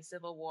in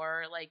Civil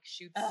War, like,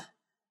 shoots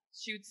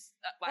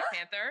Black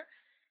Panther.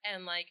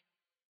 And, like,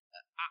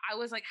 I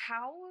was like,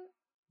 how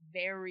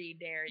very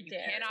dare you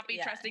cannot be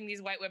trusting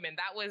these white women.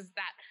 That was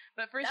that.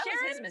 But for that Sharon,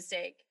 was his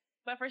mistake.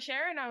 But for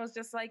Sharon, I was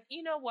just like,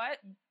 you know what?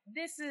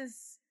 This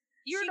is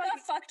she got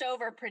fucked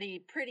over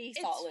pretty solidly.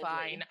 It's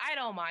fine. I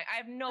don't mind. I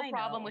have no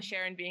problem with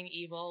Sharon being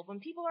evil. When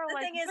people are the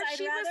like, thing is, but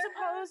she was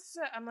supposed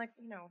to, I'm like,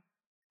 you know.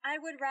 I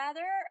would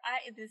rather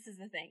this is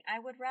the thing. I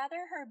would rather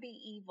her be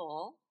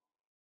evil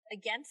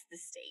against the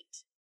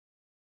state.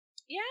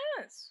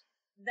 Yes.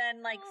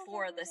 Than like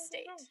for the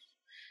state.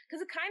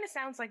 Because it kind of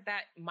sounds like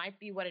that might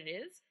be what it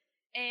is.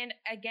 And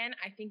again,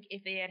 I think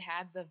if they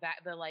had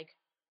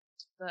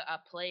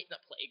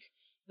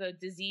the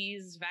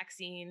disease,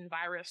 vaccine,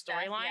 virus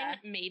storyline,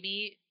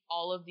 maybe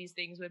all of these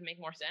things would make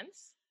more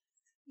sense.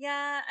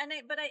 Yeah,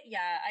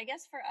 I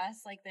guess for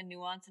us, like, the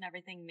nuance and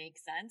everything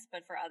makes sense,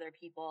 but for other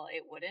people,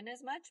 it wouldn't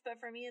as much. But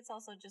for me, it's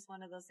also just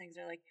one of those things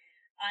where, like,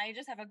 I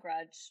just have a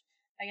grudge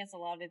against a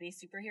lot of these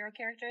superhero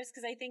characters,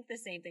 because I think the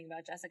same thing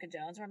about Jessica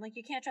Jones, where I'm like,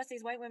 you can't trust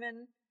these white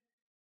women.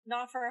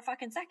 Not for a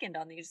fucking second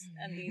on these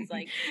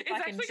like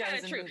fucking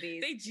shows and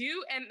movies. They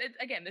do, and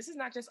again, this is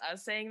not just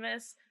us saying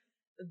this.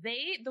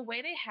 The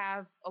way they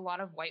have a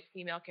lot of white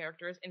female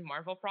characters in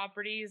Marvel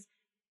properties,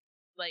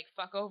 like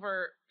fuck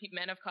over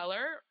men of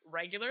color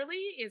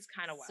regularly, is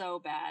kind of wild. So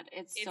bad.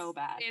 It's so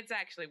bad. It's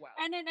actually wild.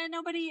 And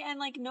nobody.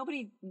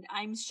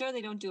 I'm sure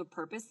they don't do it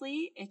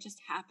purposely. It just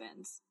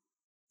happens.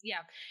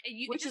 Yeah,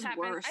 which is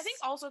worse. I think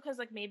also because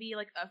like maybe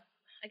like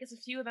I guess a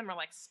few of them are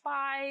like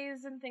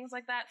spies and things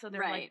like that, so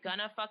they're like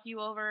gonna fuck you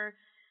over.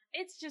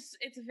 It's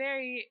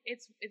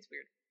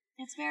weird.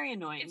 It's very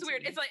annoying. It's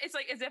weird. It's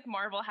like as if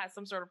Marvel has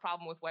some sort of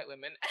problem with white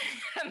women,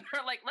 and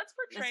they're like, let's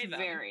portray them.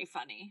 Very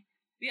funny.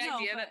 The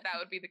idea that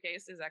would be the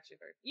case is actually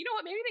very. You know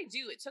what? Maybe they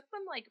do. It took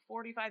them like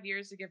 45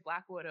 years to give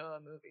Black Widow a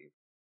movie.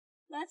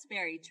 That's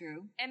very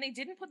true. And they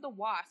didn't put the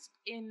Wasp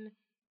in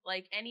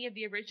like any of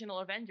the original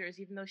Avengers,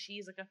 even though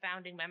she's like a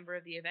founding member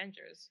of the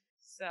Avengers.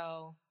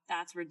 So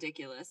that's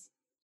ridiculous.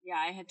 Yeah,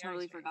 I had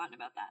totally forgotten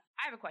about that.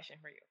 I have a question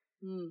for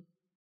you.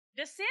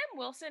 Does Sam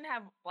Wilson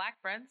have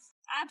black friends?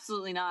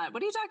 Absolutely not.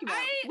 What are you talking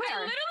about? I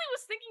literally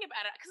was thinking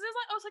about it because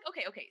I was like,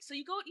 okay. So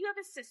you have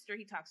his sister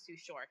he talks to,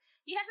 sure.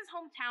 He has his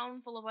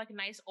hometown full of like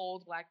nice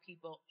old black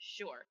people,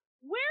 sure.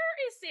 Where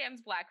is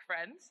Sam's black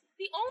friends?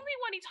 The only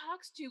one he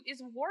talks to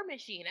is War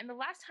Machine, and the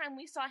last time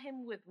we saw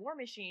him with War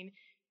Machine,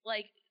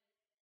 like,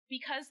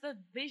 because the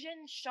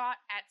Vision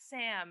shot at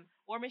Sam,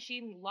 War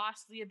Machine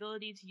lost the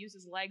ability to use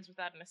his legs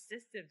without an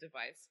assistive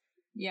device.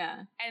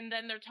 Yeah. And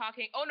then they're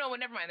talking. Oh no,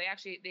 never mind. They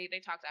actually they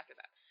talked after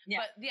that.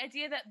 Yeah. But the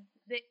idea that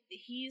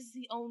he's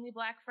the only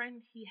black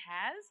friend he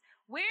has,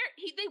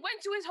 they went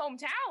to his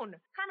hometown.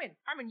 Carmen,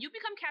 you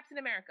become Captain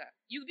America.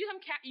 You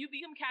become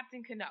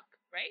Captain Canuck,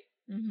 right?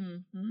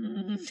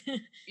 Mm-hmm.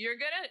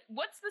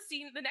 What's the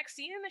scene? The next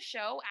scene in the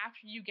show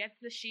after you get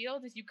the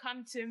shield is you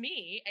come to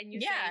me and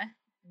you say,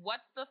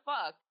 "What the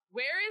fuck?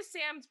 Where is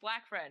Sam's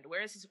black friend?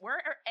 Where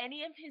are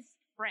any of his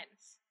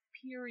friends?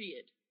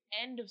 Period.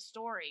 End of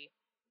story."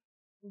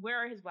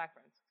 Where are his black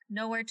friends?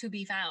 Nowhere to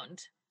be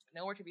found.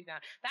 Nowhere to be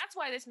found. That's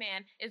why this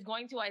man is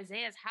going to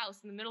Isaiah's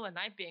house in the middle of the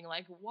night being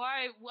like,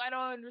 why? I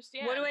don't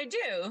understand. What do I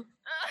do?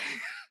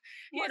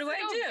 What do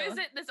I do?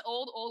 Visit this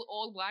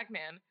old black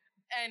man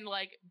and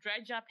like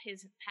dredge up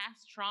his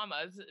past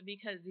traumas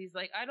because he's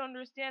like, I don't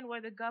understand why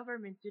the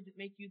government didn't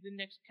make you the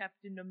next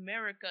Captain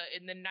America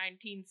in the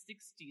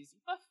 1960s.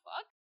 What the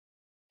fuck?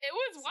 It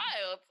was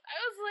wild. I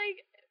was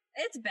like,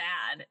 it's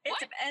bad.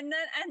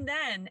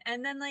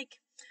 And then like,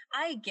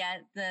 I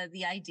get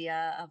the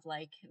idea of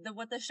like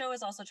what the show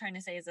is also trying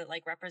to say is that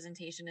like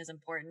representation is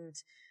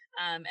important.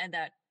 And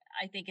that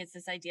I think it's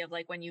this idea of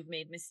like when you've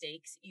made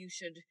mistakes, you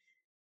should,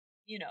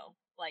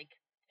 like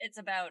it's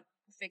about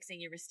fixing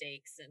your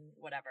mistakes and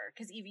whatever.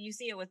 Cause even you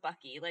see it with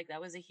Bucky, like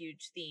that was a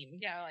huge theme.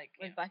 Yeah. Like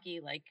with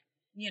Bucky, like,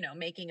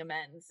 making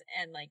amends.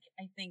 And like,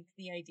 I think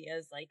the idea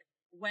is like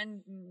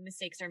when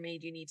mistakes are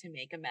made, you need to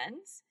make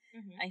amends.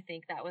 Mm-hmm. I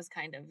think that was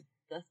kind of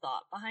the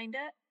thought behind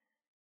it.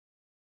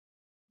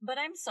 But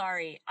I'm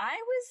sorry, I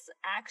was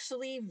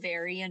actually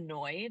very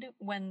annoyed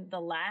when the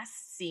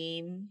last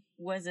scene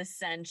was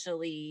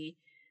essentially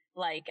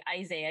like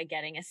Isaiah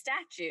getting a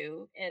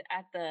statue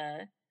at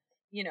the,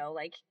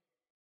 like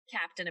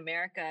Captain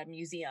America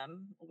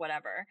museum,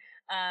 whatever.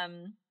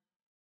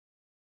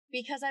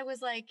 Because I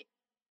was like,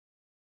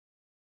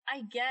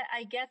 I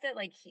get that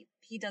like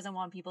he doesn't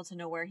want people to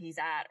know where he's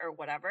at or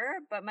whatever,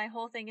 but my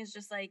whole thing is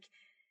just like,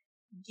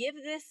 give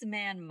this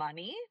man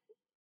money,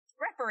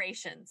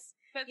 reparations.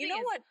 But you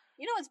know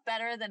what's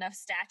better than a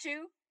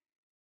statue?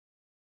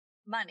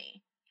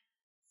 Money.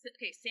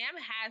 Okay, Sam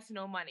has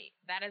no money.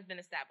 That has been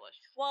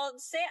established. Well,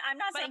 I'm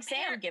not saying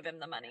Sam give him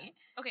the money.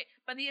 Okay,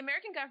 but the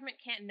American government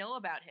can't know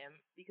about him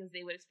because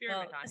they would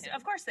experiment on him.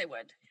 Of course they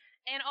would.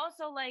 And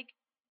also, like,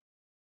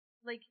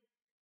 there's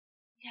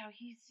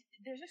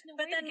just no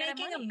way to get him money. But then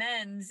making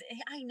amends,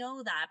 I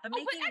know that, but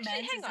making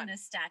amends isn't a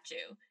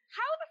statue.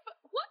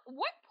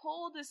 What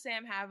pull does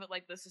Sam have at,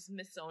 like, the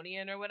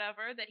Smithsonian or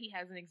whatever that he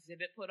has an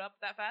exhibit put up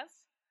that fast?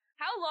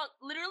 How long,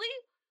 literally,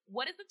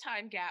 what is the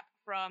time gap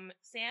from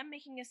Sam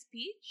making a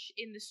speech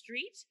in the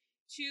street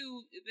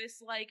to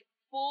this, like,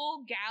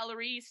 full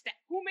gallery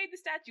who made the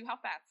statue? How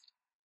fast?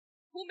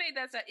 Who made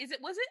that statue?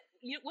 Was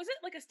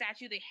it like a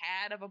statue they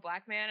had of a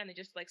black man and they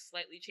just, like,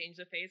 slightly changed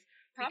the face?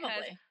 Probably.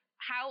 Because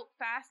how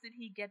fast did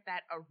he get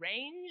that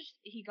arranged?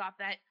 He got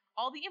that,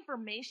 all the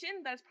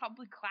information that's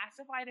probably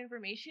classified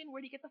information. Where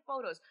do you get the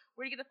photos?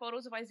 Where do you get the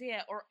photos of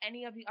Isaiah or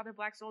any of the other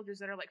black soldiers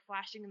that are, like,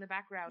 flashing in the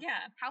background?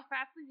 Yeah. How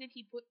fastly did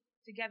he put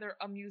together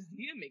a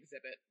museum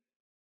exhibit?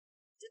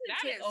 Didn't it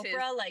take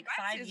Oprah like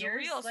 5 years?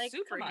 Real like,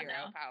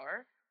 superhero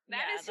power.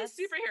 That's his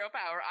superhero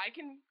power. I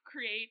can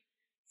create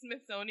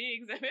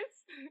Smithsonian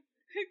exhibits.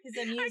 He's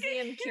a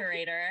museum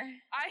curator.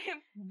 I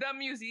am the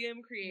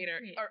museum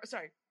creator.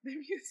 The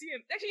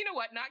museum. Actually, you know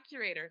what? Not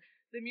curator.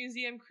 The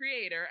museum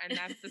creator, and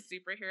that's the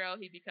superhero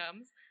he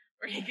becomes,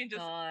 where he can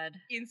just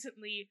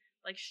instantly,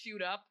 like,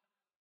 shoot up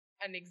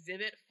an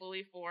exhibit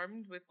fully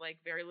formed with, like,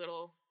 very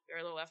little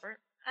effort.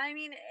 I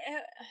mean,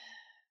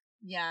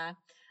 yeah.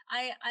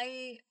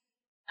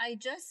 I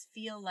just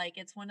feel like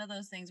it's one of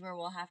those things where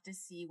we'll have to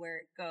see where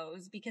it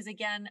goes, because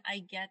again, I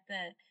get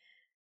that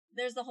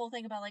there's the whole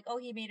thing about like, oh,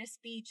 he made a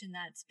speech and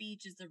that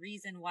speech is the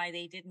reason why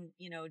they didn't,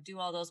 do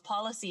all those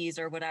policies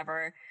or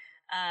whatever.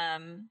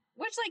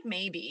 Which like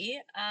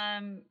maybe,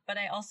 but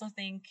I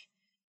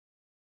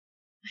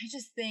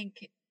just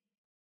think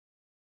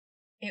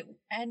it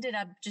ended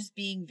up just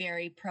being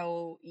very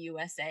pro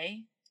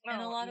USA in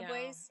a lot of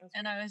ways.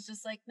 And I was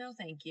just like, no,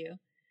 thank you.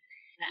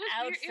 The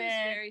outfit, it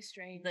was very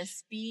strange. The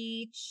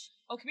speech.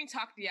 Oh, can we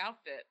talk the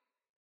outfit?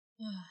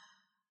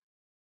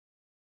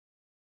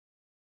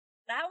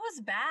 That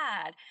was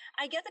bad.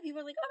 I get that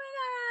people are like, oh my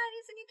God,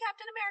 he's a new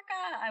Captain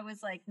America. I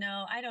was like,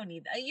 no, I don't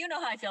need that. You know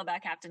how I feel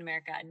about Captain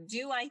America.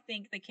 Do I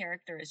think the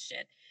character is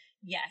shit?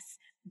 Yes.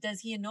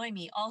 Does he annoy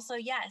me? Also,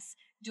 yes.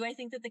 Do I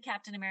think that the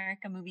Captain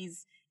America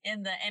movies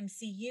in the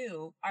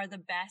MCU are the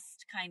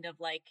best kind of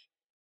like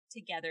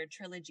together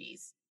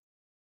trilogies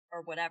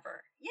or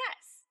whatever?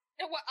 Yes.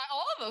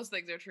 All of those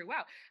things are true.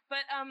 Wow. But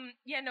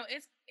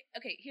it's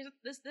okay. Here's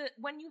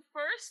when you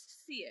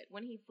first see it,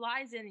 when he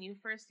flies in and you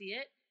first see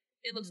it,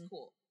 it looks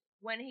cool.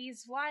 When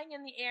he's flying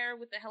in the air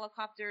with the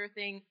helicopter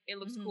thing, it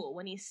looks cool.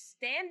 When he's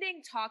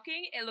standing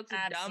talking, it looks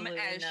dumb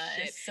as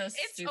shit. It's so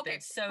stupid. Okay,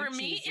 so for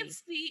cheesy.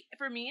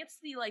 me, it's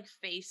the like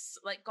face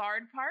like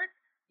guard part.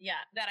 Yeah,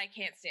 that I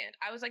can't stand.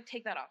 I was like,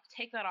 take that off.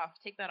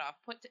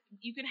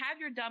 You can have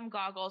your dumb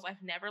goggles.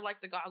 I've never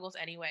liked the goggles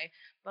anyway,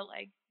 but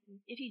like,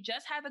 if he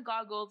just had the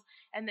goggles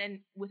and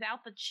then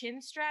without the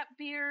chin strap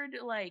beard,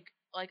 like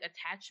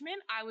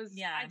attachment, I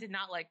did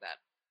not like that.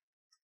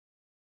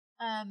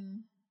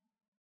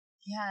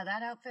 Yeah,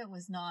 that outfit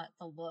was not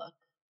the look.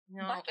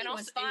 No, Bucky and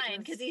was fine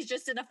because he's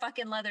just in a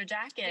fucking leather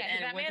jacket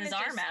and with his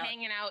arm out,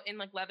 hanging out in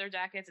like leather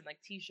jackets and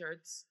like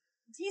t-shirts.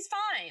 He's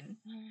fine.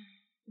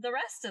 The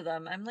rest of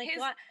them, I'm like,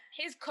 what?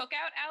 His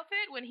cookout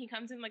outfit when he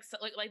comes in like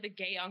the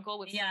gay uncle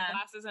with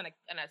sunglasses and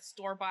a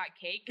store-bought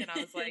cake, and I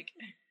was like,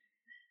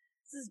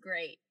 this is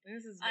great.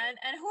 And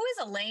who is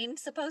Elaine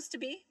supposed to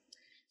be?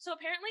 So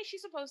apparently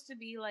she's supposed to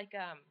be like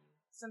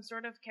some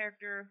sort of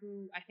character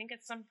who I think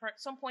at some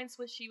points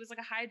she was like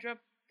a Hydra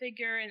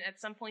figure, and at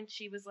some point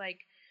she was like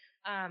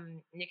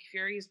Nick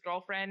Fury's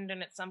girlfriend,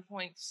 and at some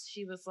points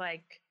she was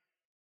like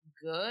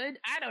good.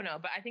 I don't know,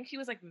 but I think she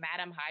was like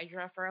Madame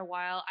Hydra for a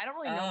while. I don't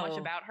really know much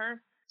about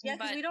her. Yeah,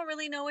 because we don't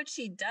really know what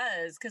she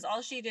does, because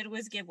all she did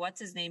was give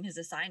what's-his-name his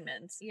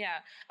assignments. Yeah.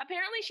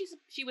 Apparently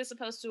she was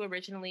supposed to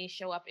originally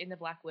show up in the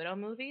Black Widow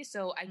movie,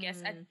 so I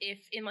guess if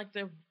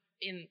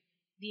in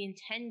the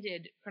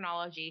intended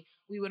chronology,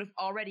 we would have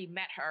already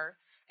met her,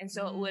 and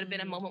so it would have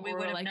been a moment where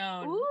we were like,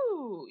 known.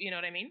 Ooh, you know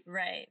what I mean?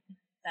 Right.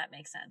 That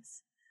makes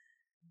sense.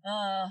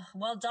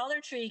 Well,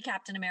 Dollar Tree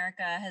Captain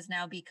America has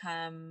now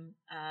become,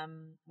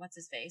 what's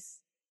his face?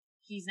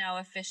 He's now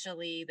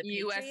officially the Patriot?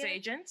 U.S.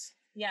 agent?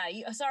 Yeah,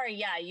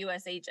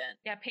 U.S. agent.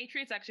 Yeah,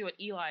 Patriot's actually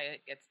what Eli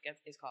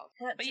is called.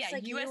 But yeah,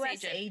 like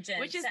U.S. agent.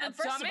 Which is the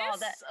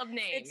dumbest of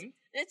names.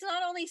 It's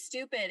not only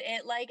stupid,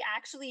 it like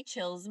actually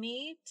chills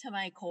me to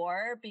my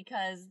core,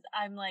 because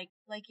I'm like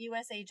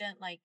U.S.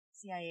 agent, like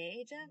CIA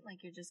agent?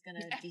 Like you're just gonna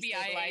FBI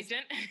destabilize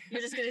agent.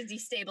 you're just gonna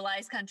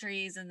destabilize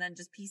countries and then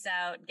just peace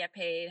out, get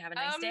paid, have a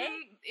nice day?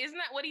 Isn't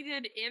that what he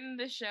did in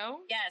the show?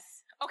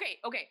 Yes. Okay.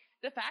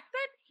 The fact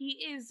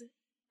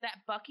that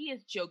Bucky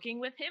is joking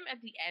with him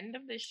at the end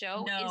of the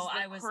show is the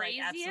I was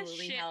craziest like,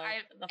 absolutely shit hell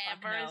I've the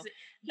fuck ever no.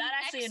 That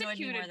actually annoyed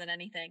me more than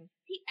anything.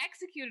 He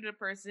executed a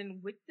person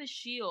with the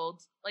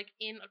shield, like,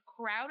 in a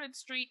crowded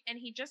street, and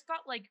he just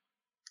got, like,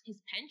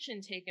 his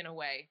pension taken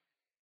away.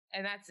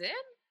 And that's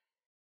it?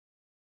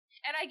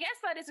 And I guess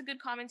that is a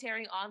good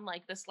commentary on,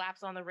 like, the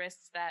slaps on the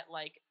wrists that,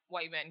 like,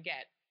 white men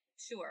get.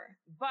 Sure.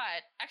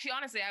 But, actually,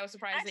 honestly, I was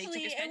surprised they took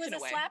his pension away.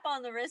 It was a slap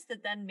on the wrist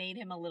that then made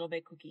him a little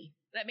bit kooky.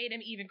 That made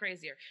him even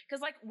crazier.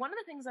 Because, like, one of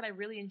the things that I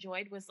really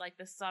enjoyed was, like,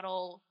 the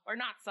subtle, or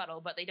not subtle,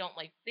 but they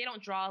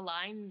don't draw a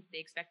line. They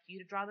expect you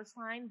to draw this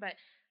line, but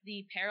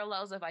the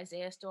parallels of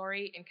Isaiah's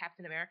story and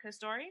Captain America's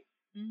story.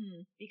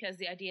 Mm-hmm. Because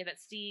the idea that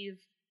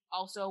Steve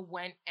also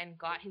went and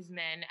got his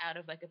men out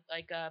of, like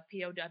a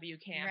POW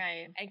camp.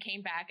 Right. And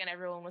came back, and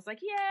everyone was like,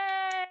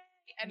 yay!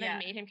 And then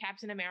made him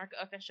Captain America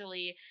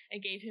officially,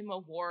 and gave him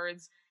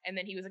awards, and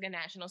then he was, like, a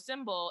national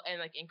symbol, and,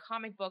 like, in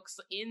comic books,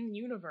 in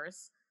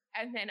universe.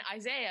 And then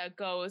Isaiah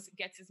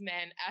gets his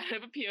men out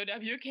of a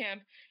POW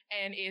camp,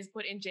 and is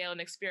put in jail and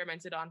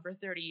experimented on for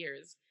 30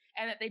 years.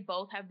 And that they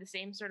both have the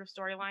same sort of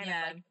storyline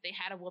of, like, they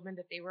had a woman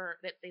that they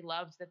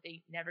loved that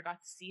they never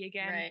got to see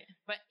again. Right.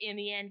 But in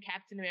the end,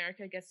 Captain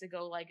America gets to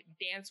go, like,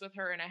 dance with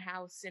her in a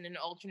house in an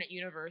alternate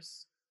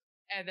universe.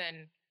 And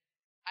then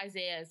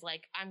Isaiah is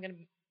like, I'm gonna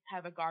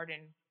have a garden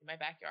in my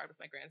backyard with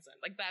my grandson.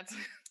 Like, that's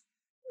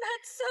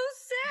so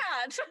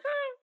sad.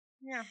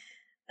 Yeah.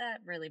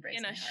 That really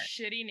breaks my heart. In a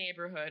shitty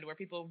neighborhood where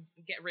people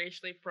get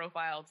racially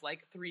profiled,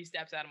 like, 3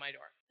 steps out of my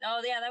door.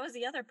 Oh, yeah, that was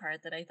the other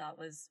part that I thought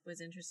was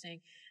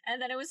interesting.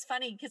 And then it was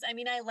funny, because, I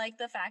mean, I like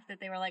the fact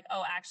that they were like,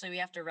 oh, actually, we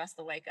have to arrest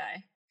the white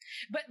guy.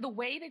 But the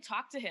way they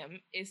talk to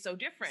him is so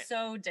different.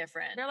 So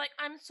different. They're like,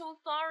 I'm so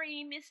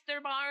sorry,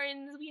 Mr.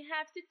 Barnes, we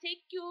have to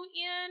take you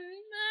in.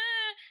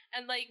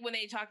 And, like, when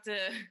they talk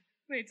to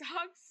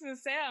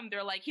Sam,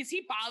 they're like, is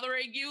he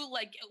bothering you?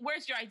 Like,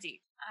 where's your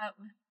ID?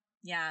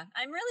 Yeah,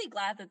 I'm really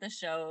glad that the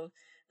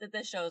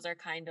shows are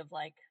kind of,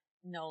 like,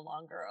 no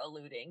longer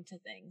alluding to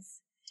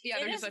things. Yeah,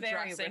 they're just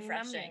very addressing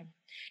refreshing. them.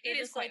 It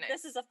is quite like,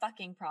 nice. This is a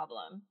fucking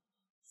problem.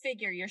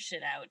 Figure your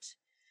shit out.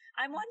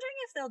 I'm wondering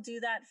if they'll do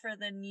that for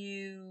the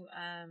new,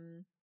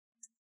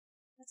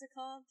 what's it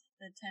called?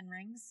 The 10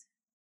 Rings?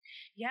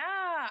 Yeah,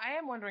 I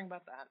am wondering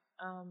about that.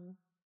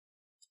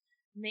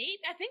 Maybe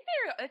I think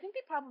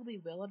they probably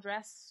will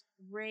address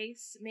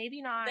race.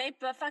 Maybe not.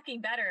 But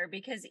fucking better,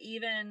 because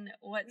even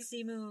what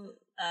Simu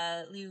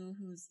Liu,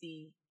 who's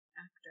the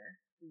actor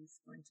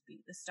who's going to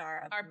be the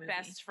star of our the movie,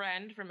 best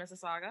friend from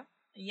Mississauga.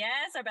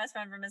 Yes, our best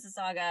friend from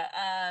Mississauga,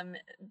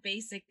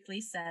 basically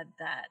said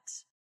that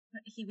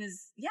he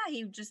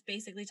just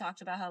basically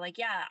talked about how, like,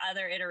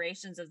 other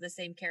iterations of the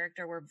same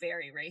character were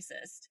very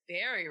racist.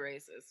 Very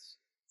racist.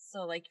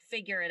 So, like,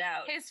 figure it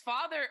out. His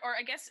father, or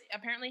I guess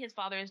apparently his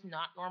father is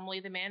not normally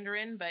the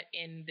Mandarin, but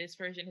in this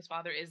version his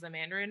father is the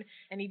Mandarin,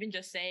 and even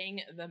just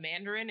saying the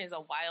Mandarin is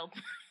a wild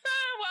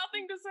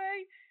thing to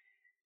say.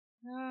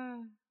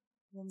 So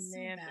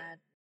bad.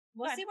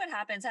 We'll see what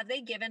happens. Have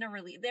they given a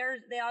release?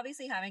 They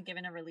obviously haven't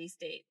given a release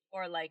date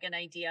or, like, an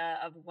idea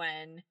of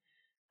when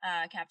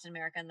Captain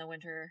America and the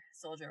Winter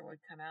Soldier would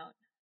come out.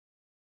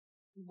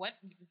 What?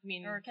 You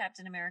mean? Or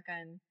Captain America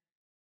and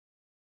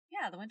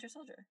the Winter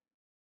Soldier.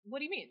 What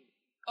do you mean?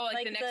 Oh,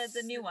 like the next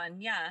the new one,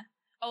 yeah.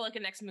 Oh, like a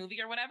next movie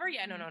or whatever?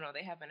 Yeah, no,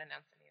 they haven't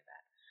announced any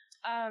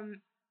of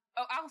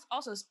that.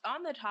 Also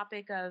on the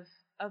topic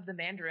of the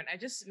Mandarin, I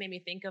just made me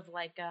think of,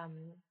 like,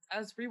 I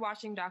was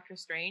rewatching Doctor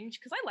Strange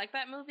because I like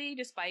that movie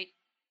despite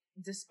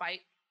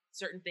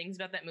certain things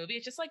about that movie.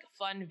 It's just, like,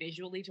 fun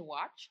visually to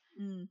watch.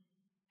 Mm.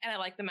 And I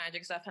like the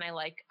magic stuff, and I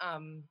like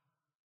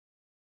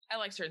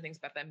certain things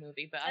about that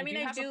movie. But I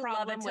do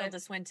love Tilda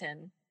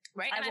Swinton.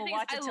 Right, I will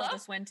watch Tilda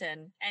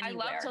Swinton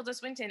anywhere. I love Tilda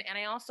Swinton, and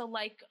I also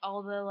like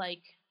all the,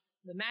 like,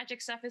 the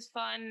magic stuff is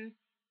fun.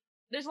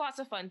 There's lots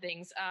of fun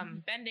things.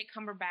 Benedict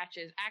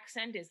Cumberbatch's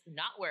accent is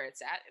not where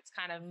it's at. It's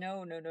kind of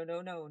no.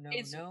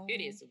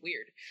 It is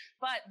weird.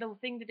 But the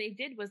thing that they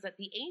did was that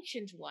the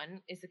Ancient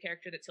One is the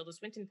character that Tilda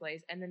Swinton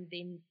plays, and then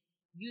the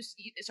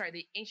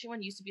Ancient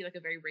One used to be, like,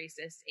 a very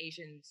racist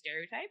Asian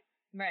stereotype,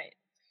 right?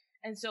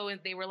 And so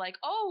they were like,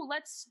 oh,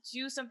 let's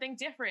do something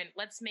different.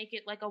 Let's make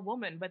it like a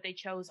woman. But they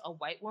chose a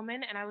white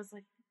woman. And I was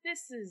like,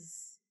 this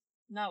is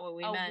not what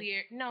we meant.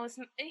 Weird. No, it's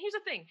not. And here's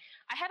the thing.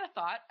 I had a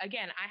thought.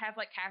 Again, I have,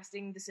 like,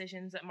 casting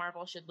decisions that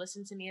Marvel should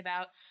listen to me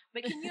about.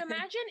 But can you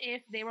imagine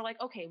if they were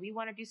like, okay, we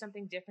want to do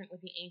something different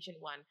with the Ancient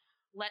One.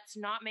 Let's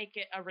not make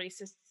it a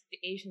racist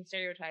Asian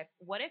stereotype.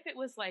 What if it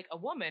was, like, a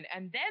woman?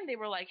 And then they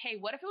were like, hey,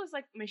 what if it was,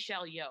 like,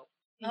 Michelle Yeoh?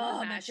 Can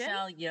you imagine?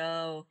 Michelle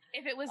Yeoh.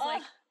 If it was,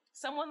 like,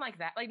 someone like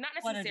that, like, not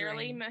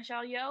necessarily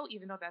Michelle Yeoh,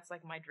 even though that's,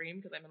 like, my dream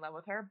because I'm in love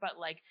with her, but,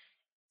 like,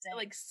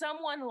 like,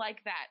 someone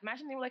like that.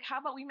 Imagine they were like, how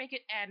about we make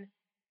it an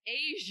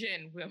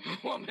Asian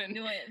woman?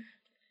 Do it.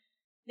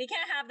 They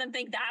can't have them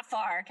think that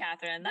far,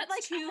 Catherine. That's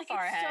like too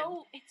far ahead.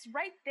 It's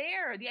right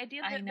there. The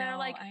idea that they're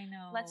like,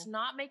 let's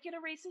not make it a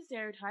racist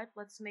stereotype.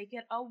 Let's make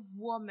it a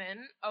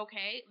woman.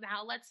 Okay,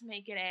 now let's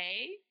make it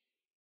a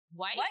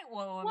white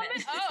woman.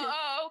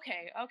 Oh,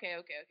 okay.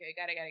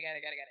 Got it.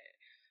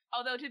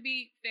 Although to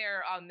be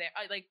fair on there,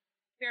 like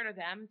fair to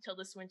them,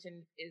 Tilda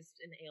Swinton is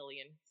an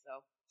alien,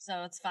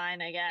 so it's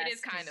fine, I guess. It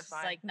is kind of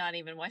fine. Like not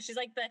even one. She's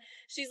like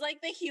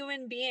the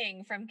human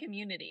being from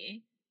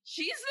Community.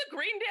 She's the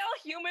Greendale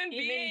human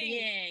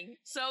being.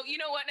 So you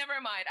know what? Never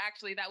mind.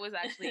 Actually, that was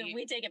actually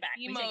we take it back.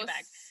 The most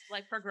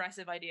like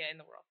progressive idea in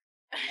the world.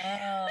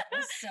 Oh, it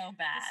was so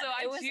bad. So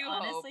it was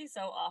honestly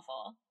so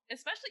awful.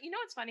 Especially, you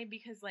know, it's funny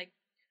because like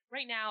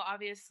right now,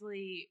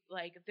 obviously,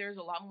 like there's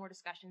a lot more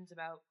discussions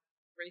about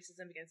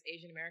racism against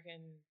Asian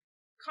American.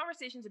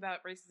 Conversations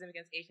about racism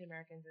against Asian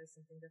Americans is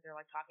something that they're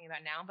like talking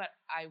about now. But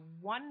I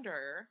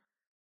wonder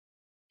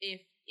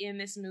if in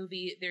this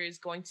movie there is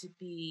going to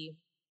be.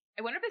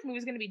 I wonder if this movie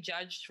is going to be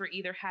judged for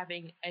either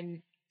having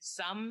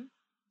some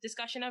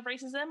discussion of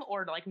racism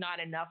or like not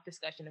enough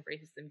discussion of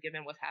racism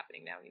given what's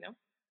happening now, you know?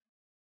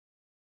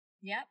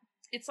 Yep.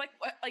 It's like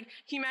can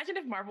you imagine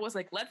if Marvel was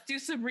like, let's do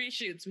some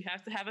reshoots. We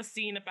have to have a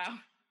scene about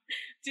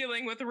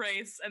dealing with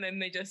race, and then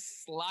they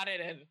just slot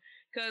it in.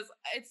 Because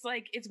it's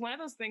like, it's one of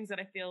those things that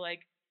I feel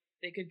like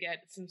they could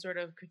get some sort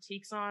of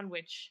critiques on,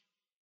 which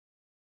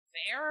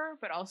fair,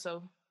 but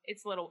also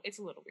it's a little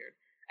weird.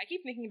 I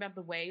keep thinking about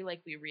the way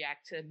like we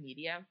react to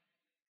media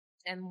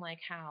and like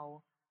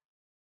how,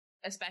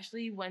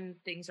 especially when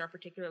things are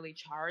particularly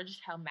charged,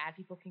 how mad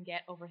people can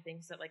get over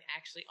things that like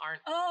actually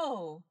aren't.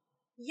 Oh,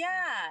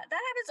 yeah,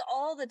 that happens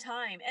all the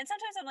time. And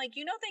sometimes I'm like,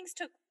 you know, things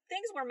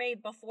were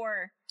made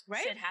before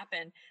shit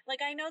happened. Like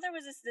I know there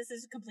was this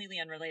is completely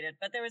unrelated,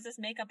 but there was this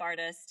makeup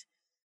artist.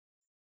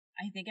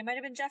 I think it might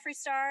have been Jeffree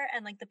Star,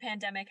 and like the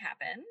pandemic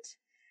happened,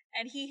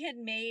 and he had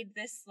made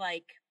this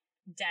like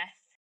death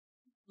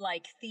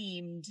like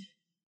themed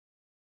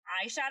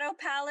eyeshadow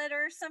palette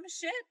or some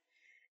shit,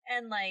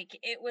 and like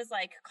it was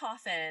like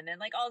coffin and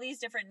like all these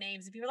different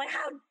names, and people were like,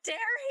 how dare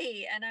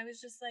he? And I was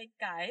just like,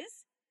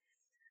 guys,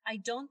 I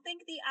don't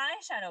think the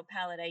eyeshadow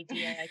palette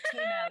idea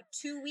came out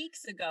 2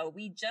 weeks ago.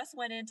 We just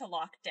went into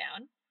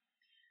lockdown.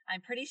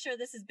 I'm pretty sure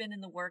this has been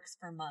in the works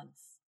for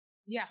months.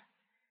 Yeah,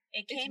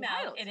 it came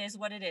out. It is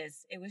what it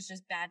is. It was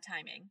just bad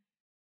timing.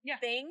 Yeah,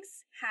 things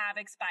have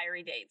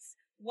expiry dates.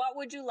 What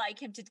would you like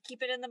him to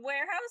keep it in the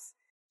warehouse?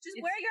 Just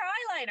wear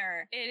your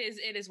eyeliner.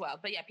 It is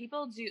wild. But yeah,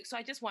 people do. So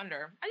I just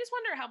wonder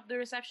how the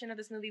reception of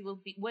this movie will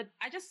be.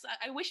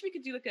 I wish we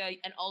could do like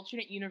an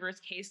alternate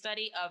universe case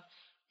study of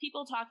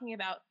people talking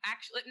about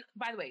actually,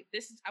 by the way,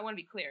 I want to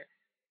be clear.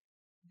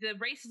 The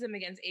racism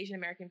against Asian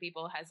American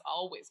people has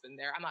always been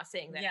there. I'm not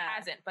saying that it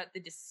hasn't, but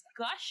the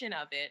discussion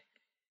of it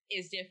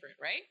is different,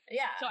 right?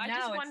 Yeah. So I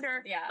just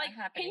wonder, like,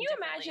 can you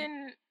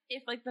imagine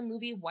if like the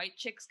movie White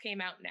Chicks came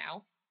out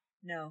now?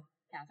 No,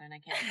 Catherine, I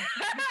can't.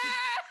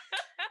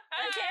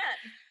 I can't.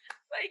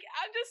 Like,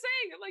 I'm just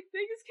saying, like,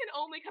 things can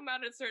only come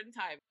out at a certain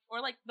time. Or,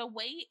 like, the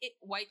way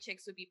White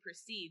Chicks would be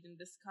perceived and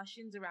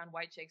discussions around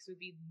White Chicks would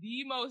be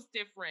the most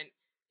different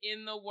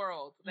in the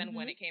world than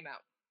when it came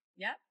out.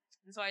 Yep.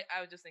 And so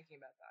I was just thinking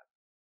about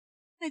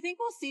that. I think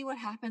we'll see what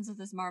happens with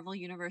this Marvel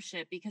Universe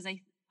shit, because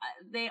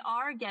they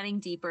are getting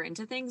deeper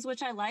into things,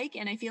 which I like,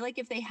 and I feel like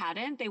if they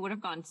hadn't, they would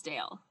have gone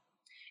stale.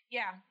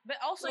 Yeah, but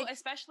also, like,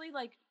 especially,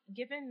 like,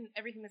 given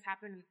everything that's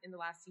happened in the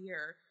last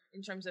year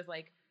in terms of,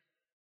 like,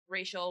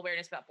 racial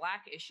awareness about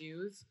Black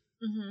issues,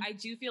 I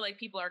do feel like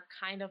people are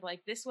kind of like,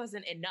 this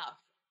wasn't enough.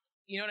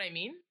 You know what I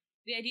mean?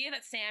 The idea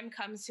that Sam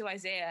comes to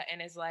Isaiah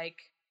and is like,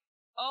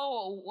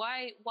 oh,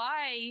 why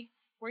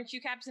weren't you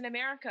Captain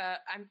America?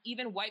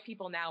 Even white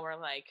people now are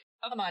like,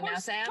 come on now,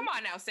 Sam.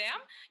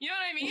 You know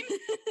what I mean?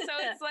 So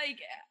it's like,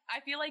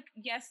 I feel like,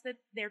 yes, that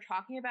they're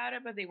talking about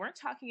it, but they weren't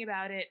talking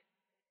about it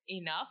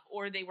enough,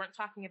 or they weren't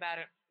talking about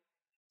it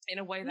in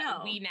a way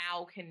that we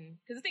now can.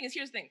 Because the thing is,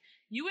 here's the thing.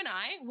 You and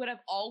I would have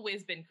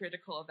always been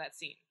critical of that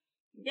scene.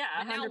 Yeah,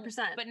 100%.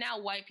 But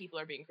now white people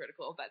are being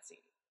critical of that scene.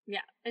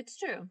 Yeah, it's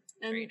true.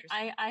 And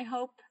I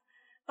hope,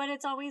 but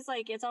it's always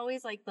like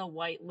the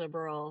white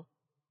liberal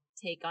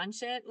take on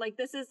shit. Like,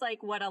 this is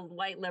like what a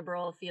white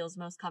liberal feels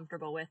most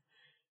comfortable with.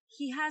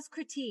 He has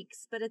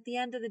critiques, but at the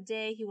end of the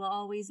day, he will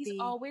always be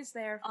always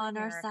there for on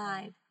America. our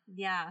side.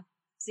 Yeah.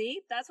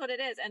 See, that's what it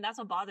is. And that's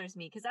what bothers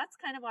me, because that's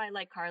kind of why I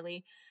like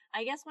Carly.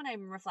 I guess when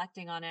I'm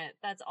reflecting on it,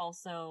 that's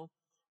also,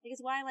 I guess,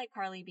 why I like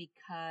Carly,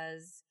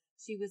 because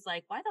she was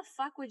like, why the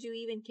fuck would you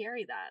even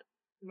carry that?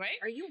 Right?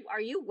 Are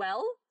you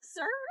well,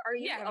 sir? Are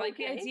you okay? Like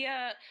the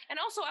idea, and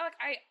also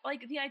I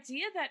like the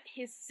idea that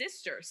his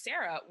sister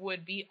Sarah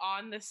would be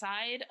on the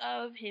side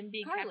of him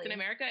being Carly. Captain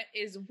America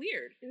is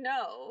weird.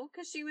 No,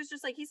 because she was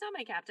just like, he's not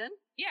my captain.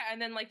 Yeah, and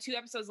then like 2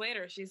 episodes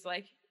later, she's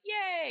like,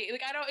 yay!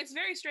 Like, I don't. It's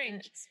very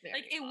strange. It's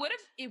very like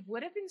it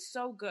would have been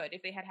so good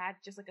if they had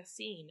just like a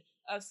scene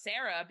of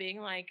Sarah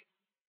being like,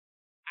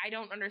 I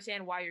don't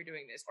understand why you're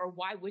doing this, or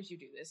why would you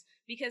do this?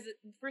 Because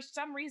for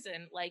some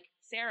reason, like,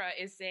 Sarah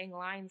is saying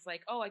lines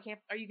like, oh, I can't,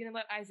 are you going to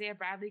let Isaiah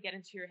Bradley get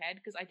into your head?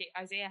 Because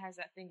Isaiah has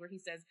that thing where he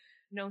says,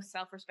 no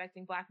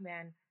self-respecting black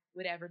man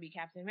would ever be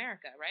Captain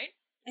America, right?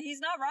 And he's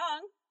not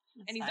wrong.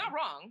 And he's not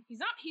wrong. He's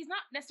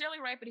not necessarily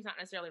right, but he's not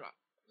necessarily wrong.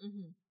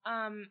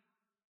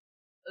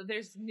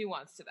 There's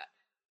nuance to that.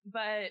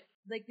 But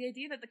like the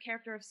idea that the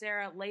character of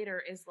Sarah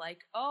later is like,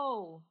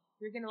 oh,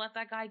 you're gonna let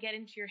that guy get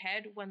into your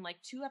head, when like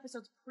 2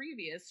 episodes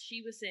previous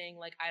she was saying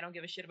like, I don't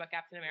give a shit about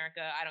Captain America,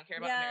 I don't care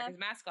about America's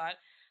mascot.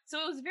 So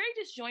it was very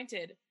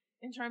disjointed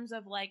in terms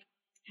of like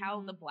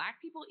how the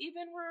black people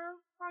even were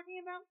talking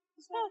about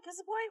this. Well, because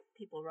the white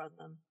people wrote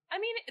them. I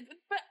mean,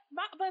 but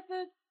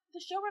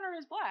the showrunner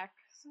is black,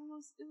 so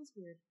it was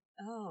weird.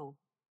 Oh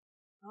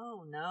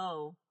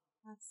no,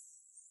 that's.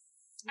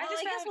 Well,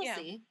 I guess we'll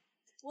see.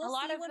 We'll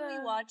see when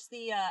we watch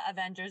the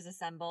Avengers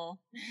Assemble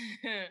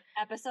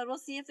episode. We'll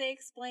see if they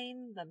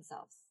explain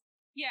themselves.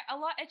 Yeah, a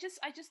lot. I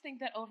just think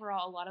that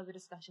overall, a lot of the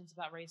discussions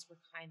about race were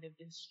kind of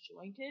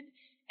disjointed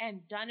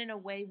and done in a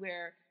way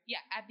where, yeah,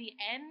 at the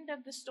end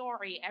of the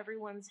story,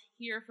 everyone's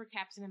here for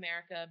Captain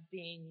America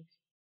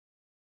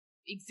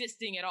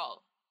existing at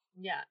all.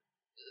 Yeah,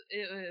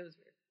 it was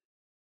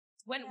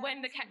weird.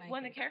 When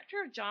the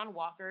character of John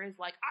Walker is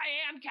like,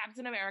 I am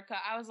Captain America,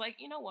 I was like,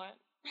 you know what?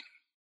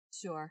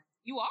 Sure.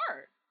 You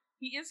are.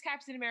 He is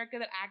Captain America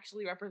that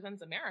actually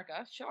represents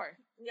America, sure.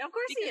 Yeah, of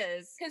course he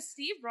is. Because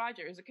Steve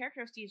Rogers, the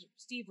character of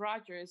Steve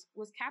Rogers,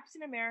 was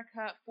Captain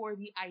America for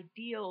the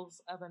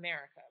ideals of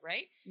America,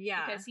 right?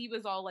 Yeah. Because he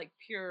was all like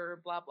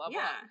pure blah, blah,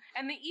 blah.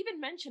 And they even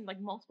mentioned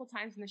like multiple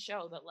times in the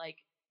show that like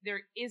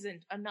there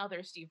isn't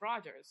another Steve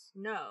Rogers.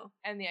 No.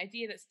 And the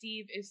idea that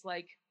Steve is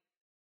like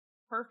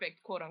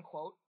perfect, quote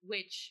unquote,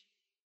 which,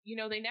 you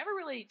know, they never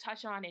really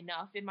touch on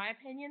enough, in my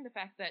opinion, the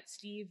fact that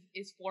Steve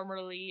is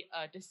formerly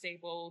a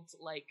disabled,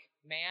 like,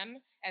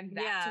 man, and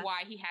that's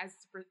why he has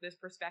this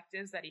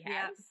perspectives that he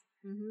has.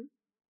 Mm-hmm.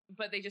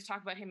 But they just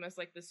talk about him as,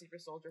 like, the super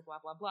soldier, blah,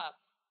 blah, blah.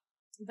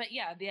 But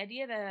yeah, the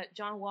idea that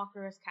John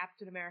Walker is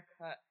Captain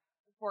America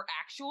for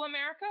actual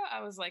America,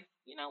 I was like,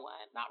 you know what?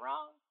 Not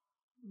wrong.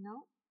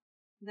 No,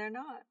 they're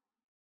not.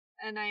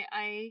 And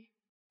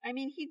I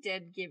mean, he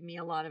did give me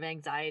a lot of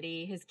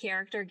anxiety. His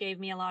character gave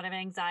me a lot of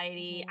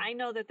anxiety. I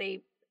know that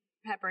they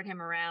peppered him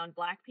around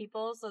black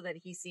people so that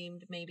he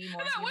seemed maybe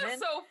more human. That was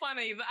so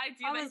funny. The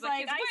idea I was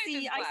like,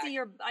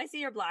 I see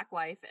your black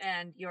wife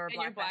and your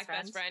black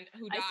best friend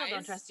who dies. I still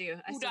don't trust you.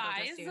 Don't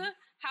trust you.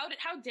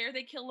 How dare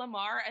they kill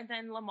Lamar? And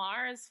then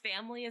Lamar's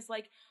family is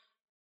like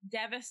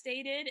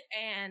devastated,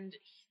 and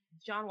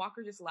John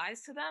Walker just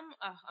lies to them.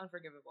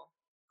 Unforgivable.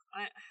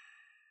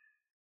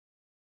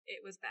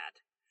 It was bad.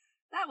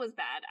 That was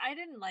bad. I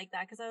didn't like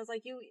that because I was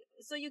like, you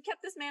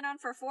kept this man on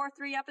for 4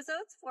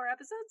 episodes?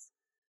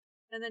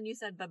 And then you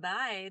said,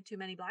 bye-bye, too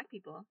many black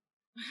people.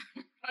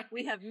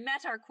 We have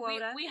met our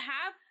quota. We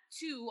have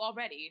 2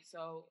 already,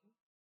 so.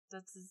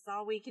 That's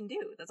all we can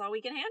do. That's all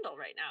we can handle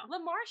right now.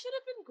 Lamar should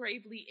have been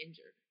gravely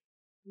injured.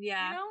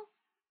 Yeah. You know?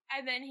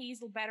 And then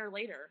he's better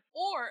later.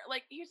 Or,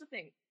 like, here's the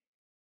thing.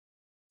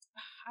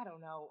 I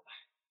don't know.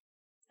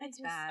 It's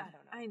bad.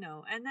 I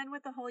know. And then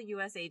with the whole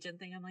U.S. agent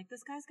thing, I'm like,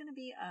 this guy's going to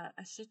be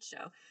a shit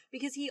show.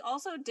 Because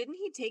didn't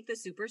he take the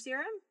super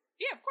serum?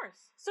 Yeah, of course.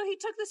 So he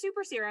took the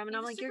super serum, and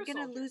I'm like, you're going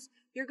to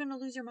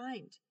lose your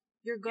mind.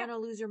 You're going to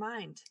lose your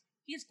mind.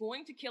 He's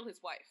going to kill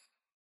his wife.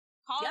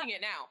 Calling it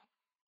now.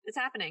 It's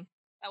happening.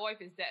 That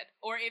wife is dead.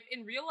 Or if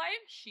in real life,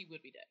 she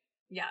would be dead.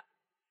 Yeah.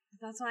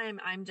 That's why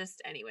I'm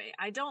just, anyway,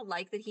 I don't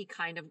like that he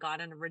kind of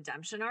got in a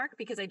redemption arc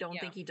because I don't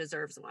think he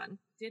deserves one.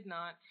 Did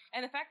not.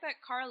 And the fact that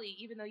Carly,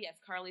 even though, yes,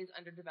 Carly is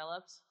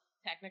underdeveloped,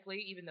 technically,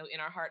 even though in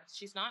our hearts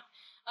she's not.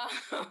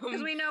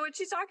 Because we know what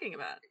she's talking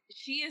about.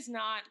 She is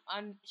not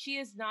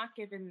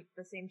given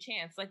the same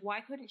chance. Like,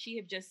 why couldn't she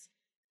have just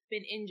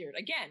been injured?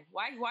 Again,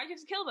 why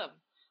just kill them?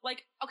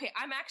 Like, okay,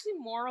 I'm actually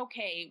more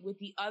okay with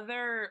the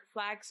other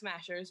flag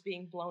smashers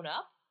being blown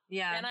up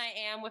than I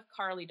am with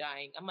Carly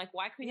dying. I'm like,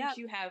 why couldn't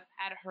you have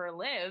had her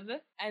live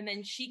and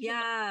then she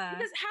can...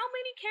 Because how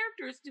many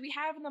characters do we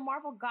have in the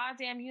Marvel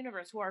goddamn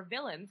universe who are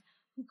villains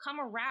who come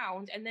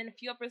around and then a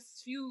few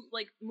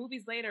like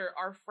movies later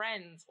are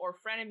friends or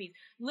frenemies?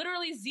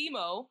 Literally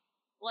Zemo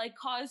like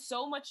caused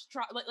so much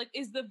like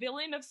is the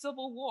villain of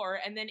Civil War,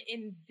 and then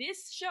in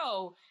this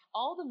show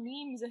all the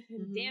memes of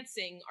him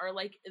dancing are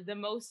like the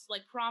most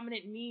like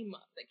prominent meme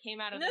that came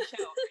out of the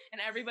show,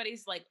 and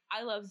everybody's like,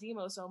 I love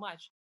Zemo so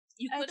much.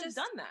 You could have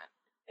done that.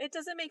 It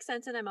doesn't make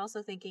sense. And I'm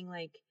also thinking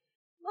like,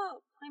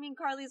 well, I mean,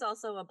 Carly's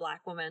also a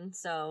black woman,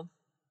 so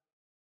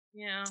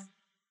yeah,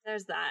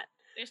 there's that.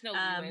 There's no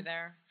leeway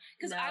there.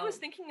 Because I was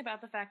thinking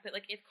about the fact that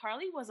like if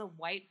Carly was a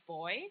white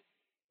boy,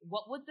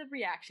 what would the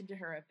reaction to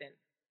her have been?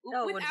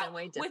 No, it would have been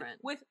way different.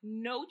 With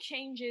no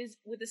changes,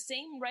 with the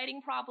same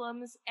writing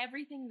problems,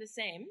 everything the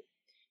same.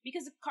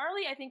 Because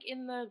Carly, I think,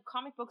 in the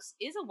comic books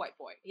is a white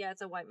boy. Yeah,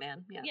 it's a white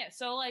man. Yeah. Yeah,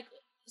 so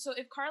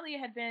if Carly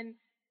had been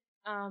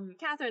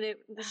Catherine,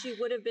 she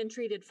would have been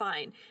treated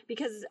fine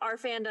because our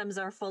fandoms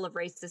are full of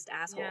racist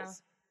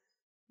assholes.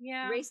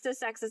 Yeah.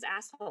 Racist, sexist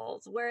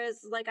assholes. Whereas,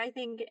 like, I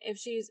think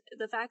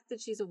the fact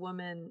that she's a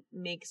woman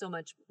makes so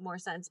much more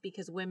sense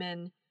because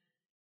women,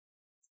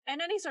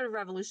 and any sort of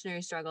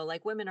revolutionary struggle,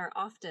 like, women are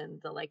often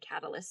the, like,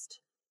 catalyst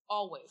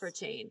Always. for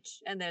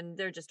change, and then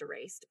they're just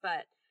erased.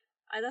 But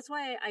that's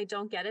why I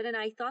don't get it. And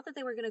I thought that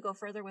they were going to go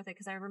further with it,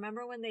 because I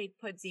remember when they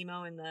put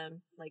Zemo in the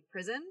like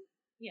prison,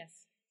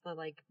 Yes. the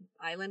like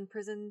island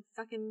prison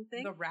fucking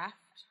thing, The raft.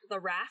 the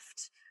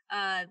raft.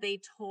 They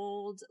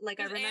told like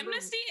I Is remember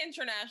Amnesty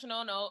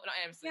International? No, not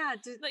Amnesty. Yeah,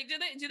 Like, do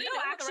they no, know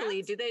about the actually,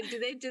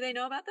 raft? do they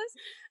know about this?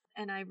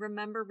 And I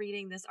remember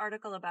reading this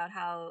article about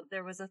how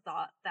there was a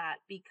thought that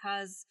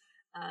because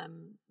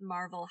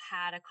Marvel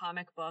had a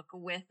comic book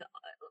with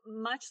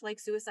much like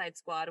Suicide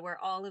Squad, where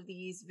all of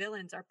these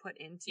villains are put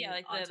into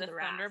like onto the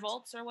raft.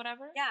 Thunderbolts or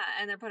whatever. Yeah,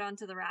 and they're put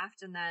onto the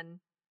raft, and then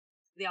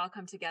they all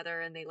come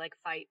together and they like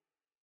fight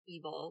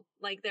evil.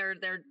 Like they're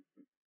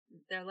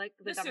like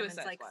the government's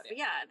Suicide like Squad,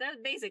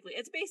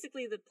 it's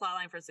basically the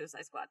plotline for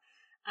Suicide Squad.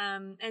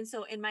 And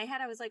so in my head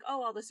I was like,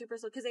 oh, all the super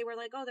soldiers, because they were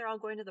like, oh, they're all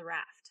going to the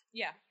raft.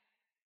 Yeah.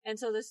 And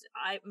so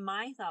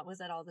my thought was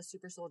that all the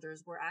super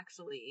soldiers were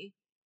actually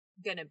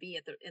gonna be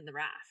in the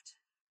raft.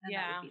 And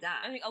that would be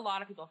that. I think a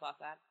lot of people thought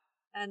that.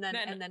 And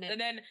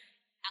then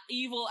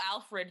evil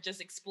Alfred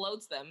just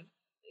explodes them.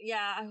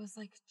 Yeah, I was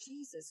like,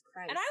 Jesus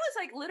Christ. And I was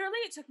like, literally,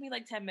 it took me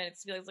like 10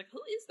 minutes to be like,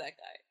 who is that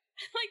guy?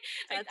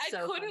 Like,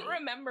 I couldn't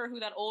remember who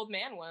that old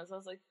man was. I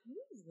was like, who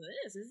is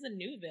this? Is this a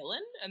new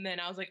villain? And then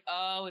I was like,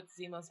 oh, it's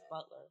Zemo's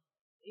butler.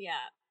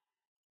 Yeah.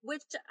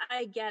 Which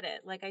I get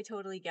it. Like, I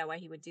totally get why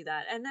he would do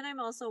that. And then I'm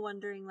also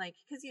wondering, like,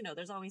 because,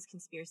 there's always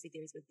conspiracy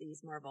theories with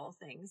these Marvel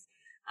things.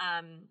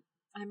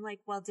 I'm like,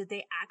 well, did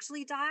they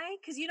actually die?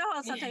 Because you know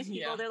how sometimes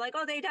people, they're like,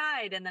 oh, they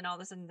died. And then all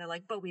of a sudden they're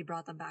like, but we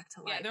brought them back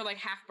to life. Yeah, they're like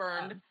half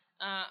burned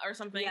or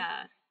something.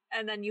 Yeah.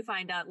 And then you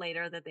find out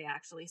later that they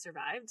actually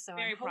survived. So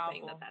Very I'm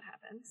hoping probable. that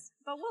happens.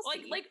 But we'll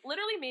see. Like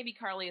literally maybe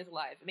Carly is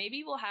alive.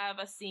 Maybe we'll have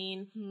a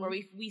scene where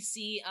we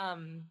see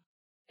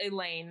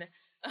Elaine.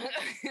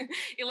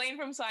 Elaine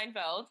from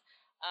Seinfeld.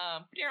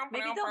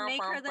 Maybe they'll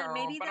make her the next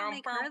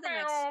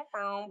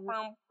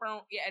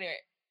Yeah, anyway.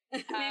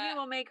 Maybe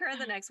we'll make her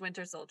the next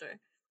Winter Soldier.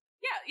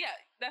 Yeah,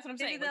 that's what I'm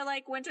saying. Maybe they'll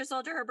like Winter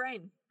Soldier her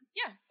brain.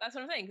 Yeah, that's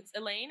what I'm saying.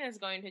 Elaine is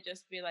going to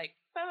just be like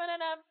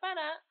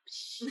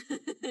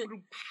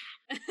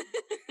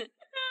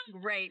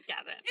Great,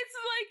 Gavin. It's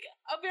like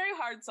a very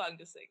hard song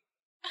to sing.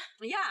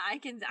 Yeah, I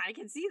can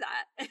see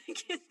that. I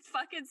can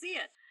fucking see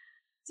it.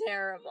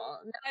 Terrible.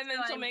 No, and then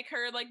she'll make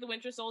her like the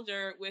Winter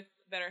Soldier with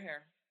better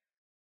hair.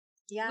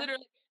 Yeah.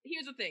 Literally,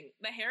 here's the thing.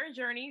 The hair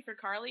journey for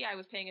Carly, I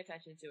was paying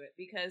attention to it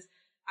because,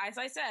 as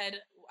I've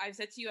said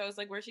to you, I was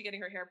like, where's she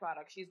getting her hair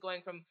product? She's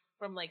going from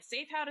like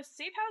safe house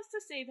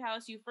to safe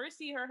house. You first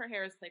see her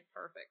hair is like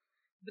perfect.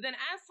 But then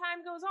as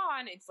time goes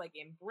on, it's like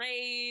in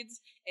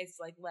braids, it's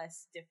like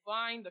less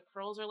defined, the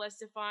curls are less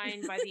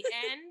defined. By the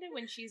end,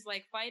 when she's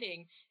like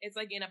fighting, it's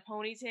like in a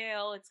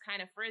ponytail, it's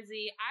kind of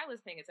frizzy. I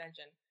was paying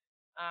attention.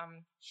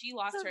 She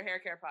lost her hair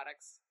care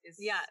products. Is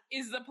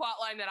the plot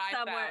line that I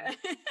found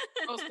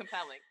most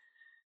compelling.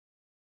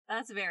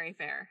 That's very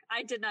fair.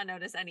 I did not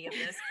notice any of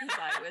this because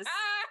I was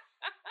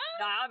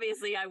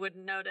obviously I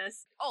wouldn't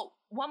notice. Oh,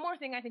 one more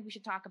thing I think we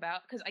should talk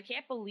about, because I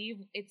can't believe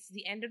it's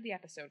the end of the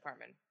episode,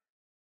 Carmen.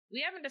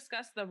 We haven't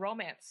discussed the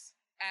romance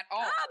at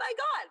all. Oh my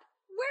god!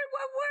 Where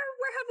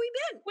have we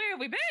been? Where have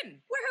we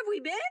been? Where have we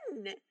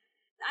been?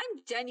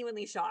 I'm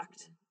genuinely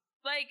shocked.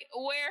 Like,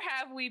 where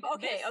have we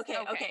been?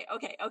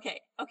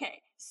 Okay.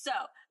 So,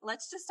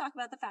 let's just talk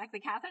about the fact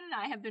that Catherine and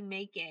I have been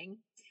making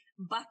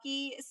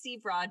Bucky, Steve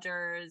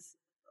Rogers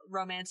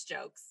romance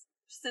jokes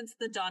since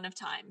the dawn of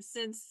time,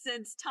 since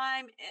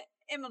time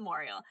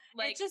immemorial.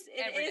 Like,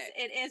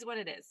 it is what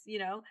it is,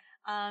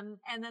 and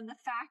then the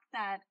fact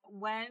that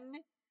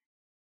when,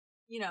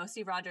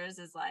 Steve Rogers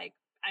is like,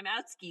 I'm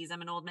out skis,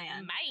 I'm an old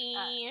man.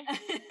 Bye.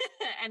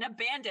 And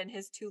abandon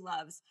his two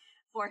loves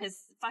for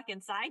his fucking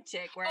side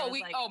chick. Where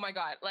oh my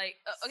god, like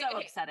so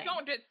upsetting.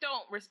 Don't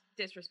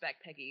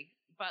disrespect Peggy,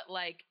 but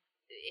like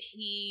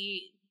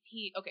he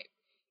okay.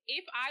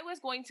 If I was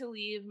going to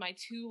leave my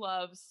two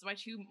loves, my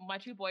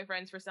two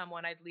boyfriends for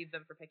someone, I'd leave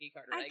them for Peggy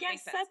Carter. I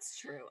guess that's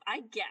true.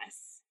 I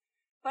guess,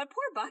 but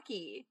poor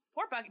Bucky.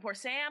 Poor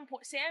Sam.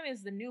 Sam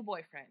is the new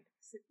boyfriend.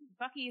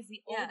 Bucky is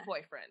the old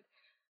boyfriend.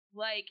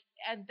 Like,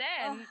 and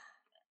then,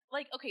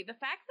 like, okay, the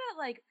fact that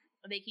like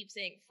they keep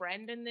saying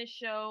friend in this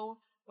show,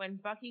 when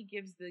Bucky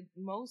gives the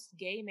most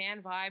gay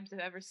man vibes I've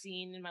ever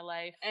seen in my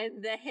life.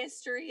 And the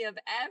history of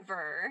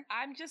ever.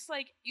 I'm just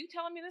like, you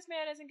telling me this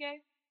man isn't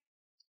gay?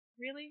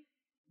 Really?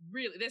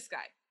 Really? This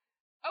guy?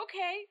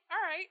 Okay,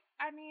 alright.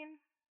 I mean,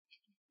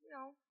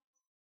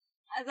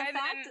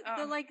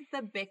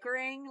 the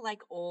bickering,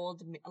 like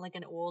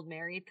an old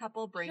married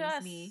couple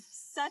brings me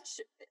such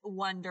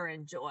wonder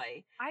and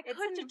joy. I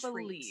couldn't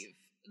believe.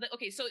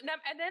 Okay, so now,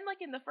 and then like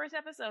in the first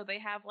episode, they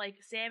have like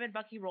Sam and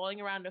Bucky rolling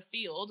around a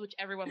field, which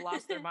everyone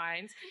lost their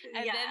minds,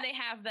 and then they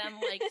have them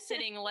like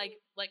sitting like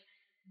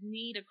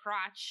knee to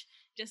crotch,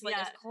 just like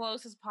as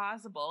close as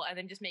possible, and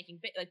then just making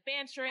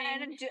bantering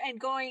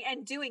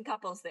and doing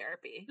couples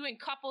therapy.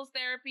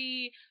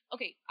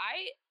 Okay,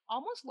 I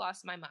almost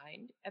lost my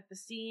mind at the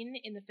scene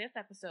in the 5th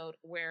episode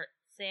where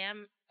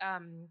Sam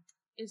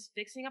is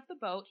fixing up the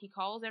boat. He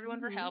calls everyone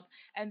for help,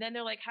 and then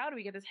they're like, "How do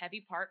we get this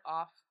heavy part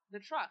off the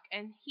truck,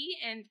 and he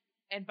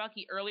and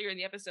Bucky earlier in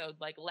the episode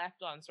like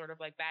left on sort of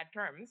like bad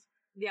terms.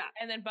 Yeah.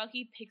 And then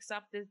Bucky picks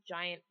up this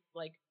giant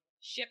like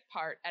ship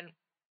part and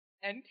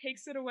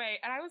takes it away.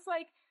 And I was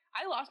like,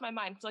 I lost my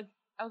mind. Like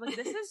I was like,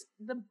 this is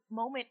the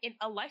moment in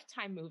a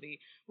Lifetime movie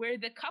where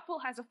the couple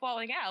has a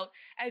falling out,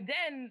 and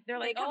then they're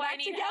like, come oh, I back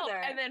need together.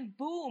 help. And then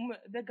boom,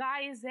 the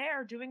guy is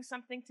there doing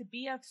something to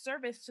be of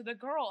service to the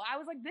girl. I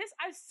was like,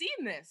 I've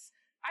seen this.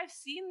 I've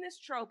seen this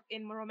trope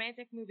in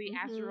romantic movie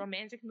after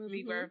romantic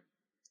movie where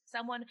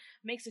someone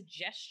makes a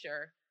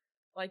gesture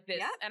like this.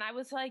 Yep. And I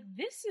was like,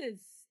 this is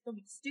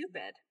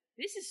stupid.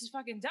 This is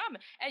fucking dumb.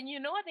 And you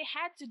know what they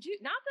had to do?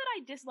 Not that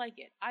I dislike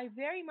it. I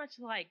very much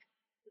like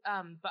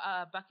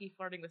Bucky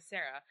flirting with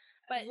Sarah.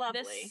 But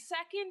Lovely. The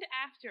second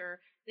after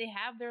they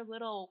have their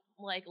little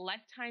like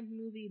Lifetime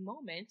movie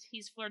moment,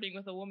 he's flirting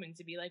with a woman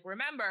to be like,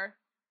 remember,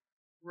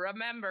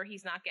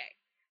 he's not gay.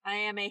 I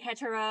am a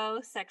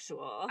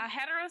heterosexual. A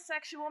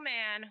heterosexual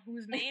man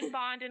whose main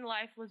bond in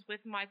life was with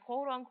my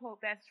quote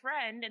unquote best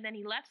friend, and then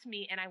he left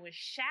me and I was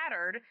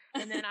shattered,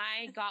 and then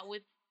I got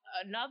with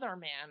another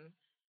man.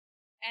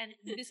 And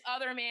this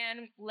other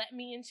man let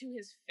me into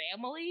his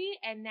family,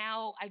 and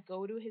now I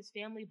go to his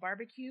family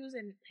barbecues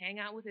and hang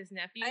out with his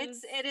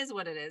nephews. It is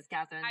what it is,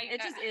 Catherine.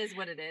 It just is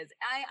what it is.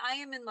 I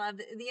am in love.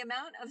 The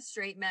amount of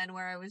straight men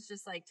where I was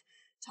just like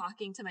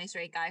talking to my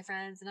straight guy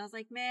friends, and I was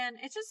like, man,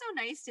 it's just so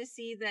nice to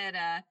see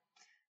that,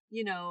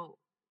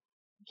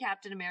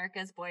 Captain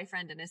America's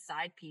boyfriend and his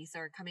side piece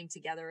are coming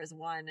together as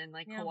one and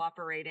like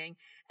cooperating.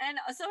 And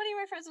so many of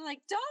my friends were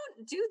like,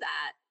 don't do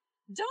that.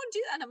 Don't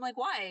do that. And I'm like,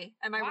 why?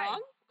 Am I wrong?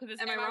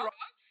 Am I wrong?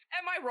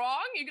 Am I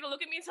wrong? You're gonna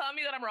look at me and tell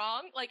me that I'm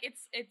wrong? Like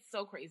it's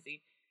so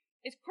crazy.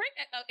 It's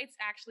it's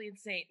actually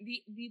insane.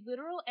 The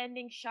literal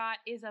ending shot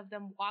is of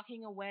them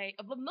walking away,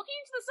 of them looking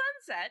into the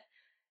sunset,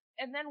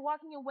 and then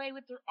walking away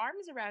with their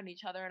arms around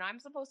each other. And I'm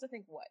supposed to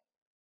think what?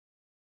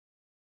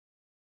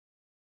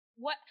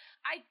 What?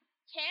 I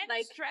can't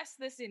stress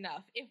this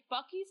enough. If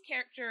Bucky's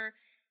character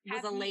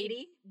was a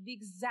lady, the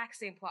exact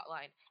same plot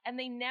line, and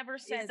they never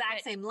said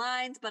exact same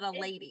lines, but a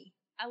lady.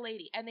 A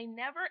lady, and they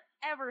never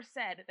ever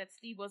said that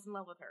Steve was in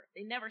love with her.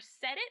 They never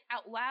said it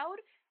out loud,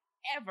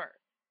 ever.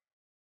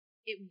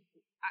 It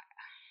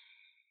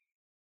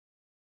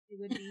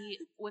would be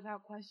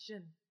without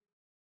question.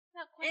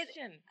 Without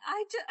question.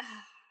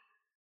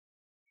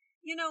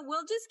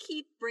 We'll just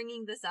keep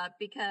bringing this up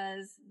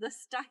because the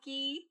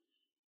Stucky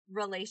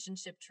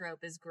relationship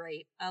trope is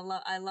great. I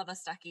love a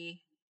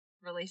Stucky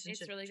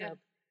relationship really trope. Good.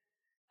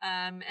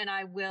 And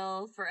I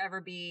will forever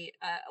be,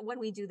 when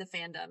we do the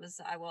fandoms,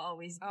 I will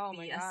always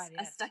be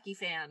a Stucky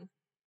fan.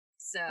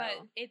 So,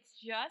 but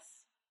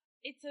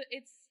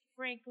it's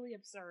frankly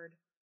absurd.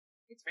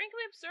 It's frankly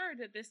absurd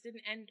that this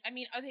didn't end. I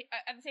mean, at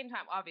the same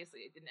time,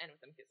 obviously it didn't end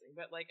with them kissing,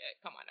 but like,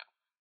 come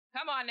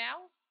on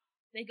now.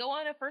 They go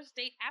on a first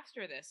date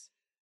after this,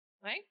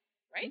 right?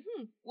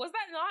 Mm-hmm. Was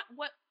that not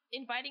what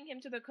inviting him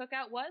to the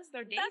cookout was?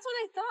 Their date? That's what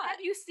I thought.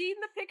 Have you seen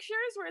the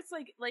pictures where it's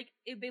like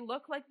they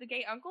look like the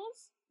gay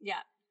uncles?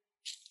 Yeah.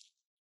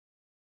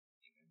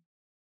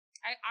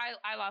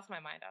 I lost my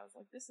mind. I was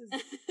like, this is...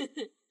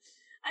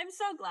 I'm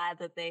so glad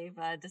that they've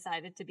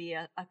decided to be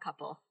a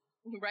couple.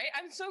 Right?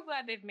 I'm so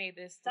glad they've made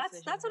this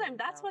decision.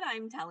 That's what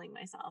I'm telling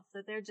myself,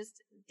 that they're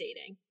just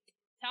dating.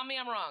 Tell me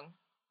I'm wrong.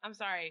 I'm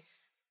sorry.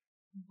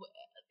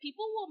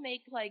 People will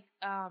make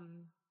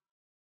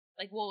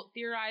will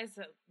theorize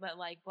that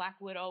like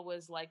Black Widow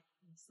was like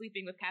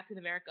sleeping with Captain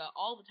America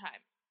all the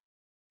time.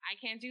 I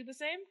can't do the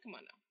same? Come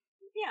on now.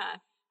 Yeah.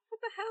 What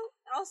the hell?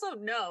 Also,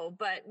 no,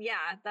 but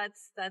yeah,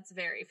 that's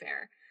very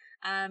fair.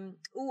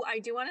 I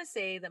do want to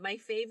say that my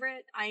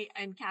favorite,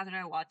 and Catherine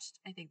and I watched,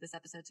 I think, this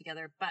episode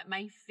together, but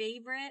my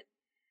favorite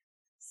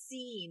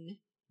scene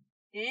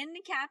on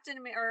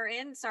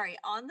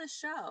the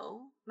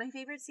show, my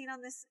favorite scene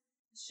on this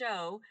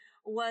show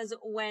was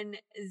when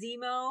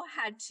Zemo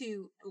had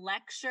to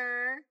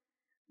lecture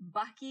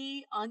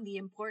Bucky on the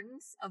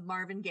importance of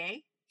Marvin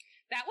Gaye.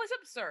 That was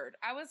absurd.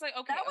 I was like,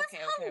 okay, that was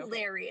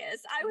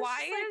hilarious. I was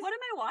just like, what am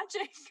I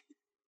watching?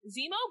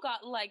 Zemo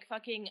got like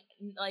fucking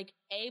like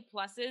A+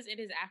 in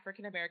his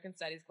African American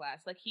studies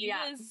class. Like he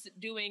was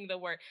doing the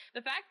work.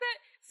 The fact that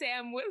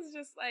Sam was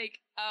just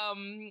like,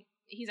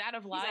 he's out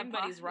of line,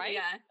 but he's right.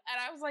 Yeah. And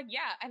I was like,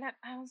 yeah. And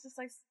I was just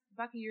like,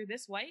 Bucky, you're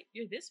this white.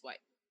 You're this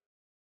white.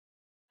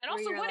 And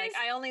also,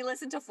 I only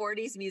listen to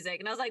 40s music,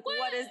 and I was like,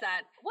 what is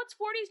that? What's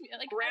 40s music?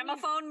 Like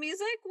gramophone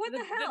music? What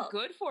the hell? The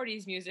good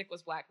 40s music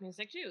was black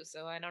music too,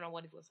 so I don't know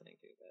what he's listening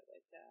to, but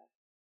like,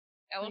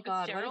 oh my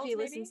god, what if he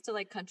listens to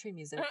like country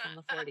music from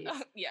the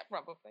 40s? Yeah,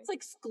 probably. It's like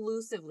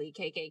exclusively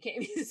KKK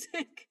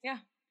music. Yeah,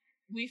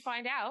 we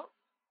find out.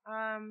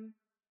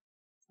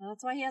 Well,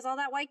 that's why he has all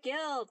that white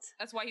guilt.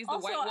 That's why he's the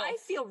white wolf. Also, I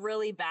feel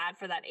really bad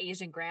for that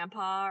Asian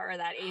grandpa or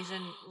that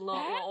Asian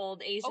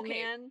old Asian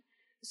man.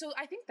 So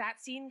I think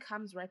that scene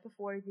comes right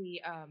before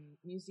the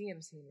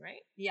museum scene,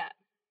 right? Yeah.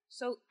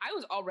 So I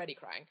was already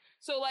crying.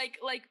 So like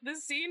the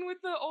scene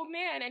with the old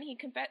man, and he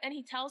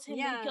tells him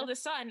that he killed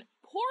his son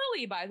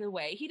poorly. By the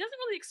way, he doesn't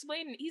really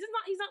explain. He's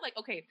not like,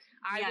 okay,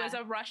 I was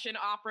a Russian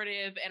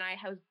operative and I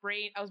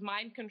was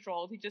mind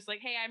controlled. He's just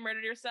like, hey, I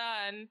murdered your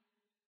son.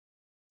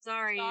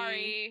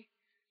 Sorry.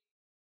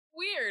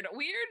 Weird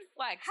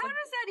flex. How does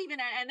that even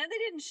end? And then they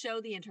didn't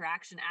show the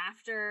interaction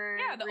after.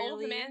 Yeah, the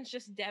old man's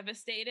just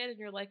devastated, and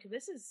you're like,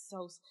 this is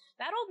so.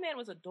 That old man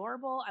was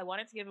adorable. I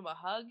wanted to give him a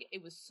hug.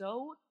 It was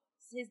so.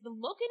 The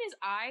look in his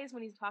eyes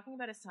when he's talking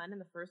about his son in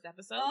the first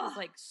episode was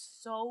like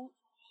so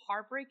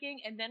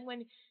heartbreaking. And then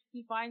when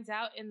he finds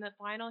out in the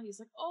final, he's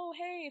like, oh,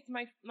 hey, it's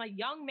my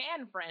young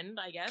man friend,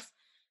 I guess.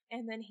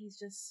 And then he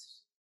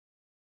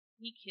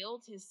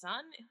killed his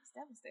son. It was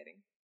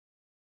devastating.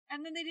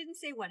 And then they didn't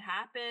say what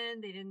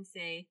happened. They didn't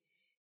say,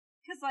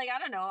 because, like, I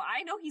don't know.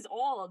 I know he's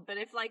old, but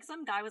if, like,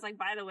 some guy was like,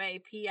 by the way,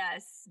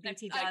 P.S.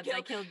 BT Dubs, I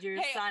killed your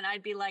son,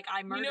 I'd be like,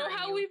 I murdered you. You know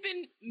how we've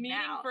been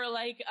meeting for,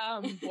 like,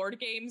 board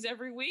games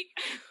every week?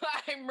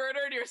 I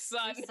murdered your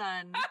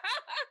son.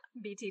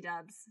 BT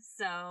Dubs.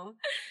 So.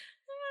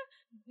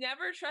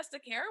 Never trust a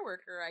care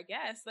worker, I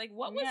guess. Like,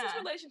 what was his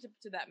relationship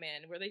to that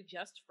man? Were they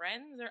just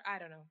friends, or I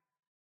don't know.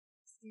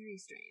 Very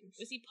strange.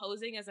 Was he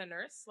posing as a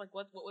nurse? Like,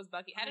 what was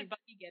Bucky? How did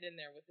Bucky get in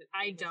there with it?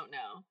 I don't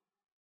know.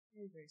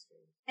 Very, very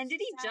strange. And did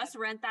he just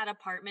rent that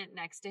apartment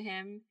next to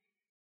him?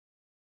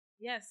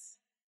 Yes.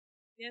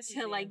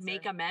 To, like,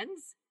 make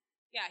amends?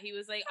 Yeah, he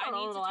was like, I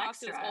need to talk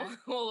to this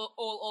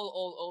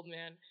old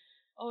man.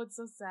 Oh, it's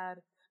so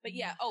sad. But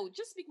yeah,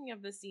 just speaking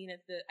of the scene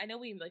I know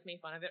we, like, made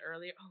fun of it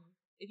earlier. Oh,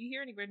 if you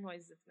hear any weird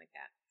noises, it's my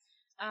cat.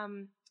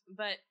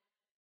 But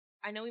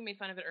I know we made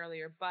fun of it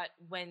earlier, but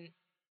when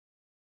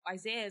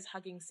Isaiah is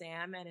hugging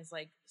Sam and is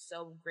like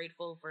so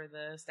grateful for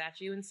the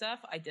statue and stuff,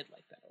 I did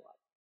like that a lot.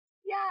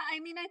 Yeah, I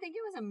mean, I think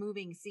it was a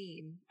moving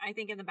scene. I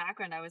think in the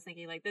background I was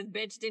thinking like, this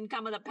bitch didn't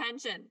come with a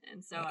pension,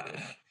 and so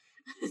I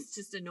was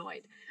just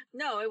annoyed.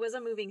 No, it was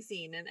a moving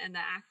scene, and the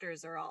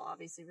actors are all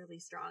obviously really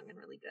strong and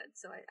really good,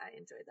 so I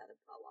enjoyed that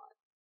a lot.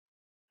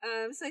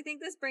 So I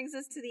think this brings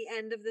us to the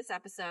end of this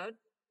episode.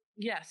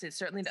 Yes, it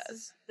certainly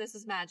does. This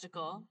is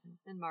magical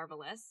and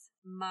marvelous.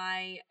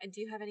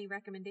 Do you have any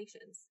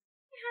recommendations?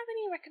 Have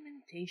any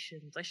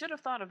recommendations? I should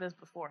have thought of this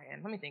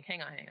beforehand. Let me think.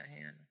 Hang on.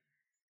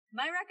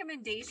 My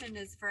recommendation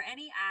is for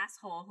any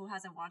asshole who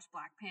hasn't watched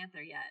Black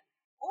Panther yet,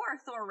 or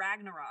Thor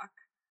Ragnarok.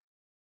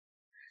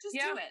 Just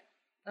do it.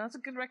 That's a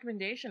good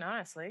recommendation,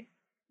 honestly.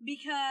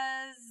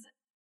 Because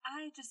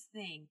I just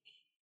think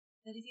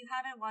that if you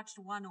haven't watched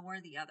one or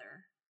the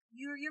other,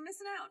 you're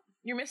missing out.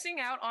 You're missing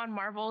out on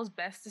Marvel's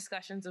best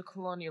discussions of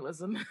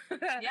colonialism.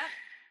 Yep.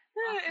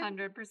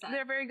 100%.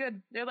 They're very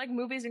good. They're like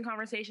movies in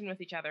conversation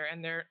with each other,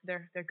 and they're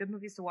good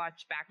movies to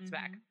watch back to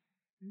back.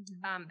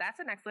 That's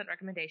an excellent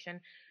recommendation.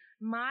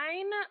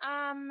 Mine,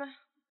 I've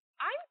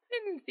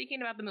been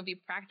thinking about the movie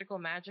Practical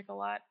Magic a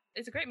lot.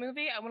 It's a great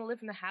movie. I Want to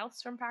Live in the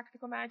House from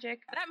Practical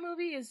Magic. That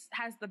movie has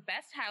the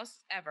best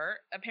house ever.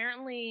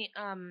 Apparently,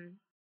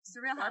 it's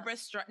a real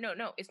house.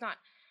 No, it's not.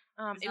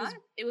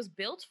 It was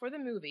built for the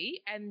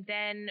movie, and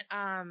then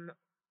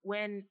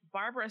when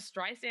Barbara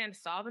Streisand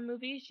saw the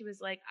movie, she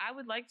was like, I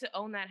would like to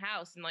own that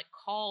house, and like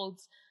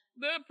called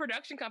the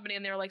production company,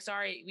 and they were like,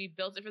 sorry, we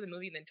built it for the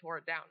movie and then tore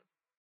it down.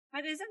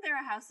 But isn't there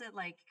a house that,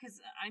 like,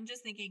 because I'm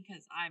just thinking,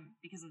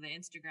 because of the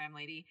Instagram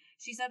lady,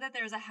 she said that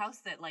there's a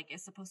house that, like,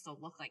 is supposed to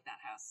look like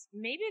that house.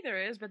 Maybe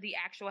there is, but the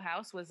actual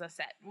house was a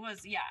set.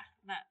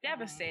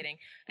 Devastating.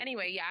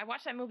 Anyway, yeah, I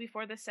watched that movie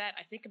for the set.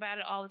 I think about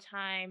it all the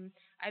time.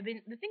 The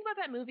thing about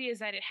that movie is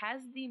that it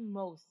has the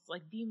most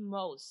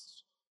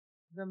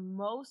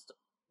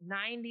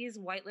 90s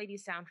white lady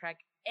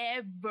soundtrack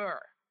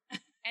ever.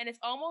 And it's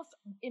almost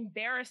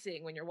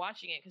embarrassing when you're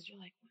watching it, because you're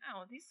like,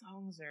 wow, these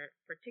songs are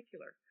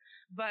particular.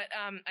 But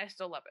I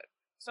still love it.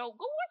 So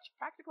go watch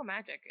Practical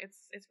Magic.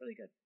 It's really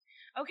good.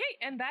 Okay,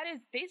 and that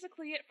is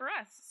basically it for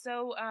us.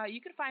 So you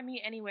can find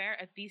me anywhere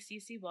at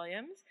BCC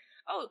Williams.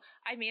 Oh,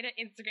 I made an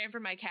Instagram for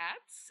my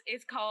cats.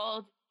 It's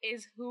called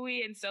Is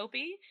Hooey and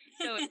Soapy.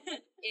 So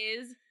it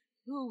is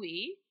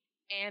Hooey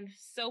and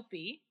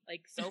Soapy,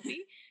 like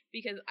Soapy,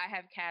 because I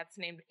have cats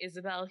named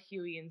Isabel,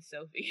 Huey, and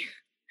Sophie.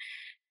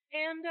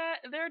 And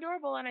they're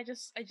adorable, and I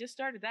just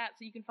started that,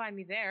 so you can find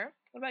me there.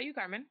 What about you,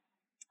 Carmen?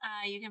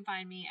 You can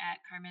find me at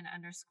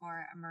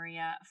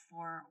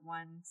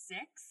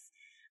Carmen_Maria416.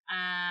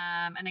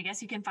 And I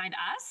guess you can find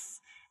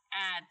us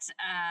at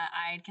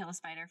I'd Kill a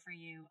Spider for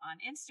You on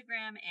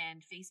Instagram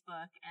and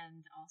Facebook,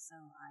 and also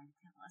I'd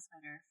Kill a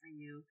Spider for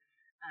You,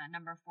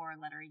 number 4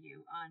 letter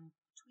U on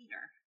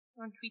Twitter.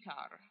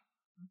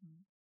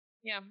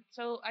 Yeah,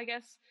 so I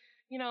guess,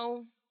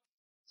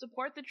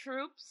 support the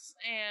troops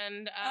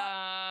and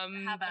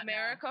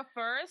America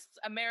first,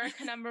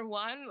 America number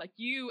 1, like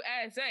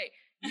USA.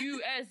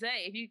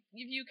 If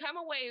you come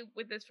away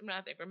with this from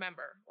nothing,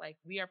 remember, like,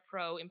 we are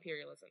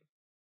pro-imperialism.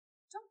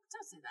 Don't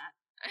say that.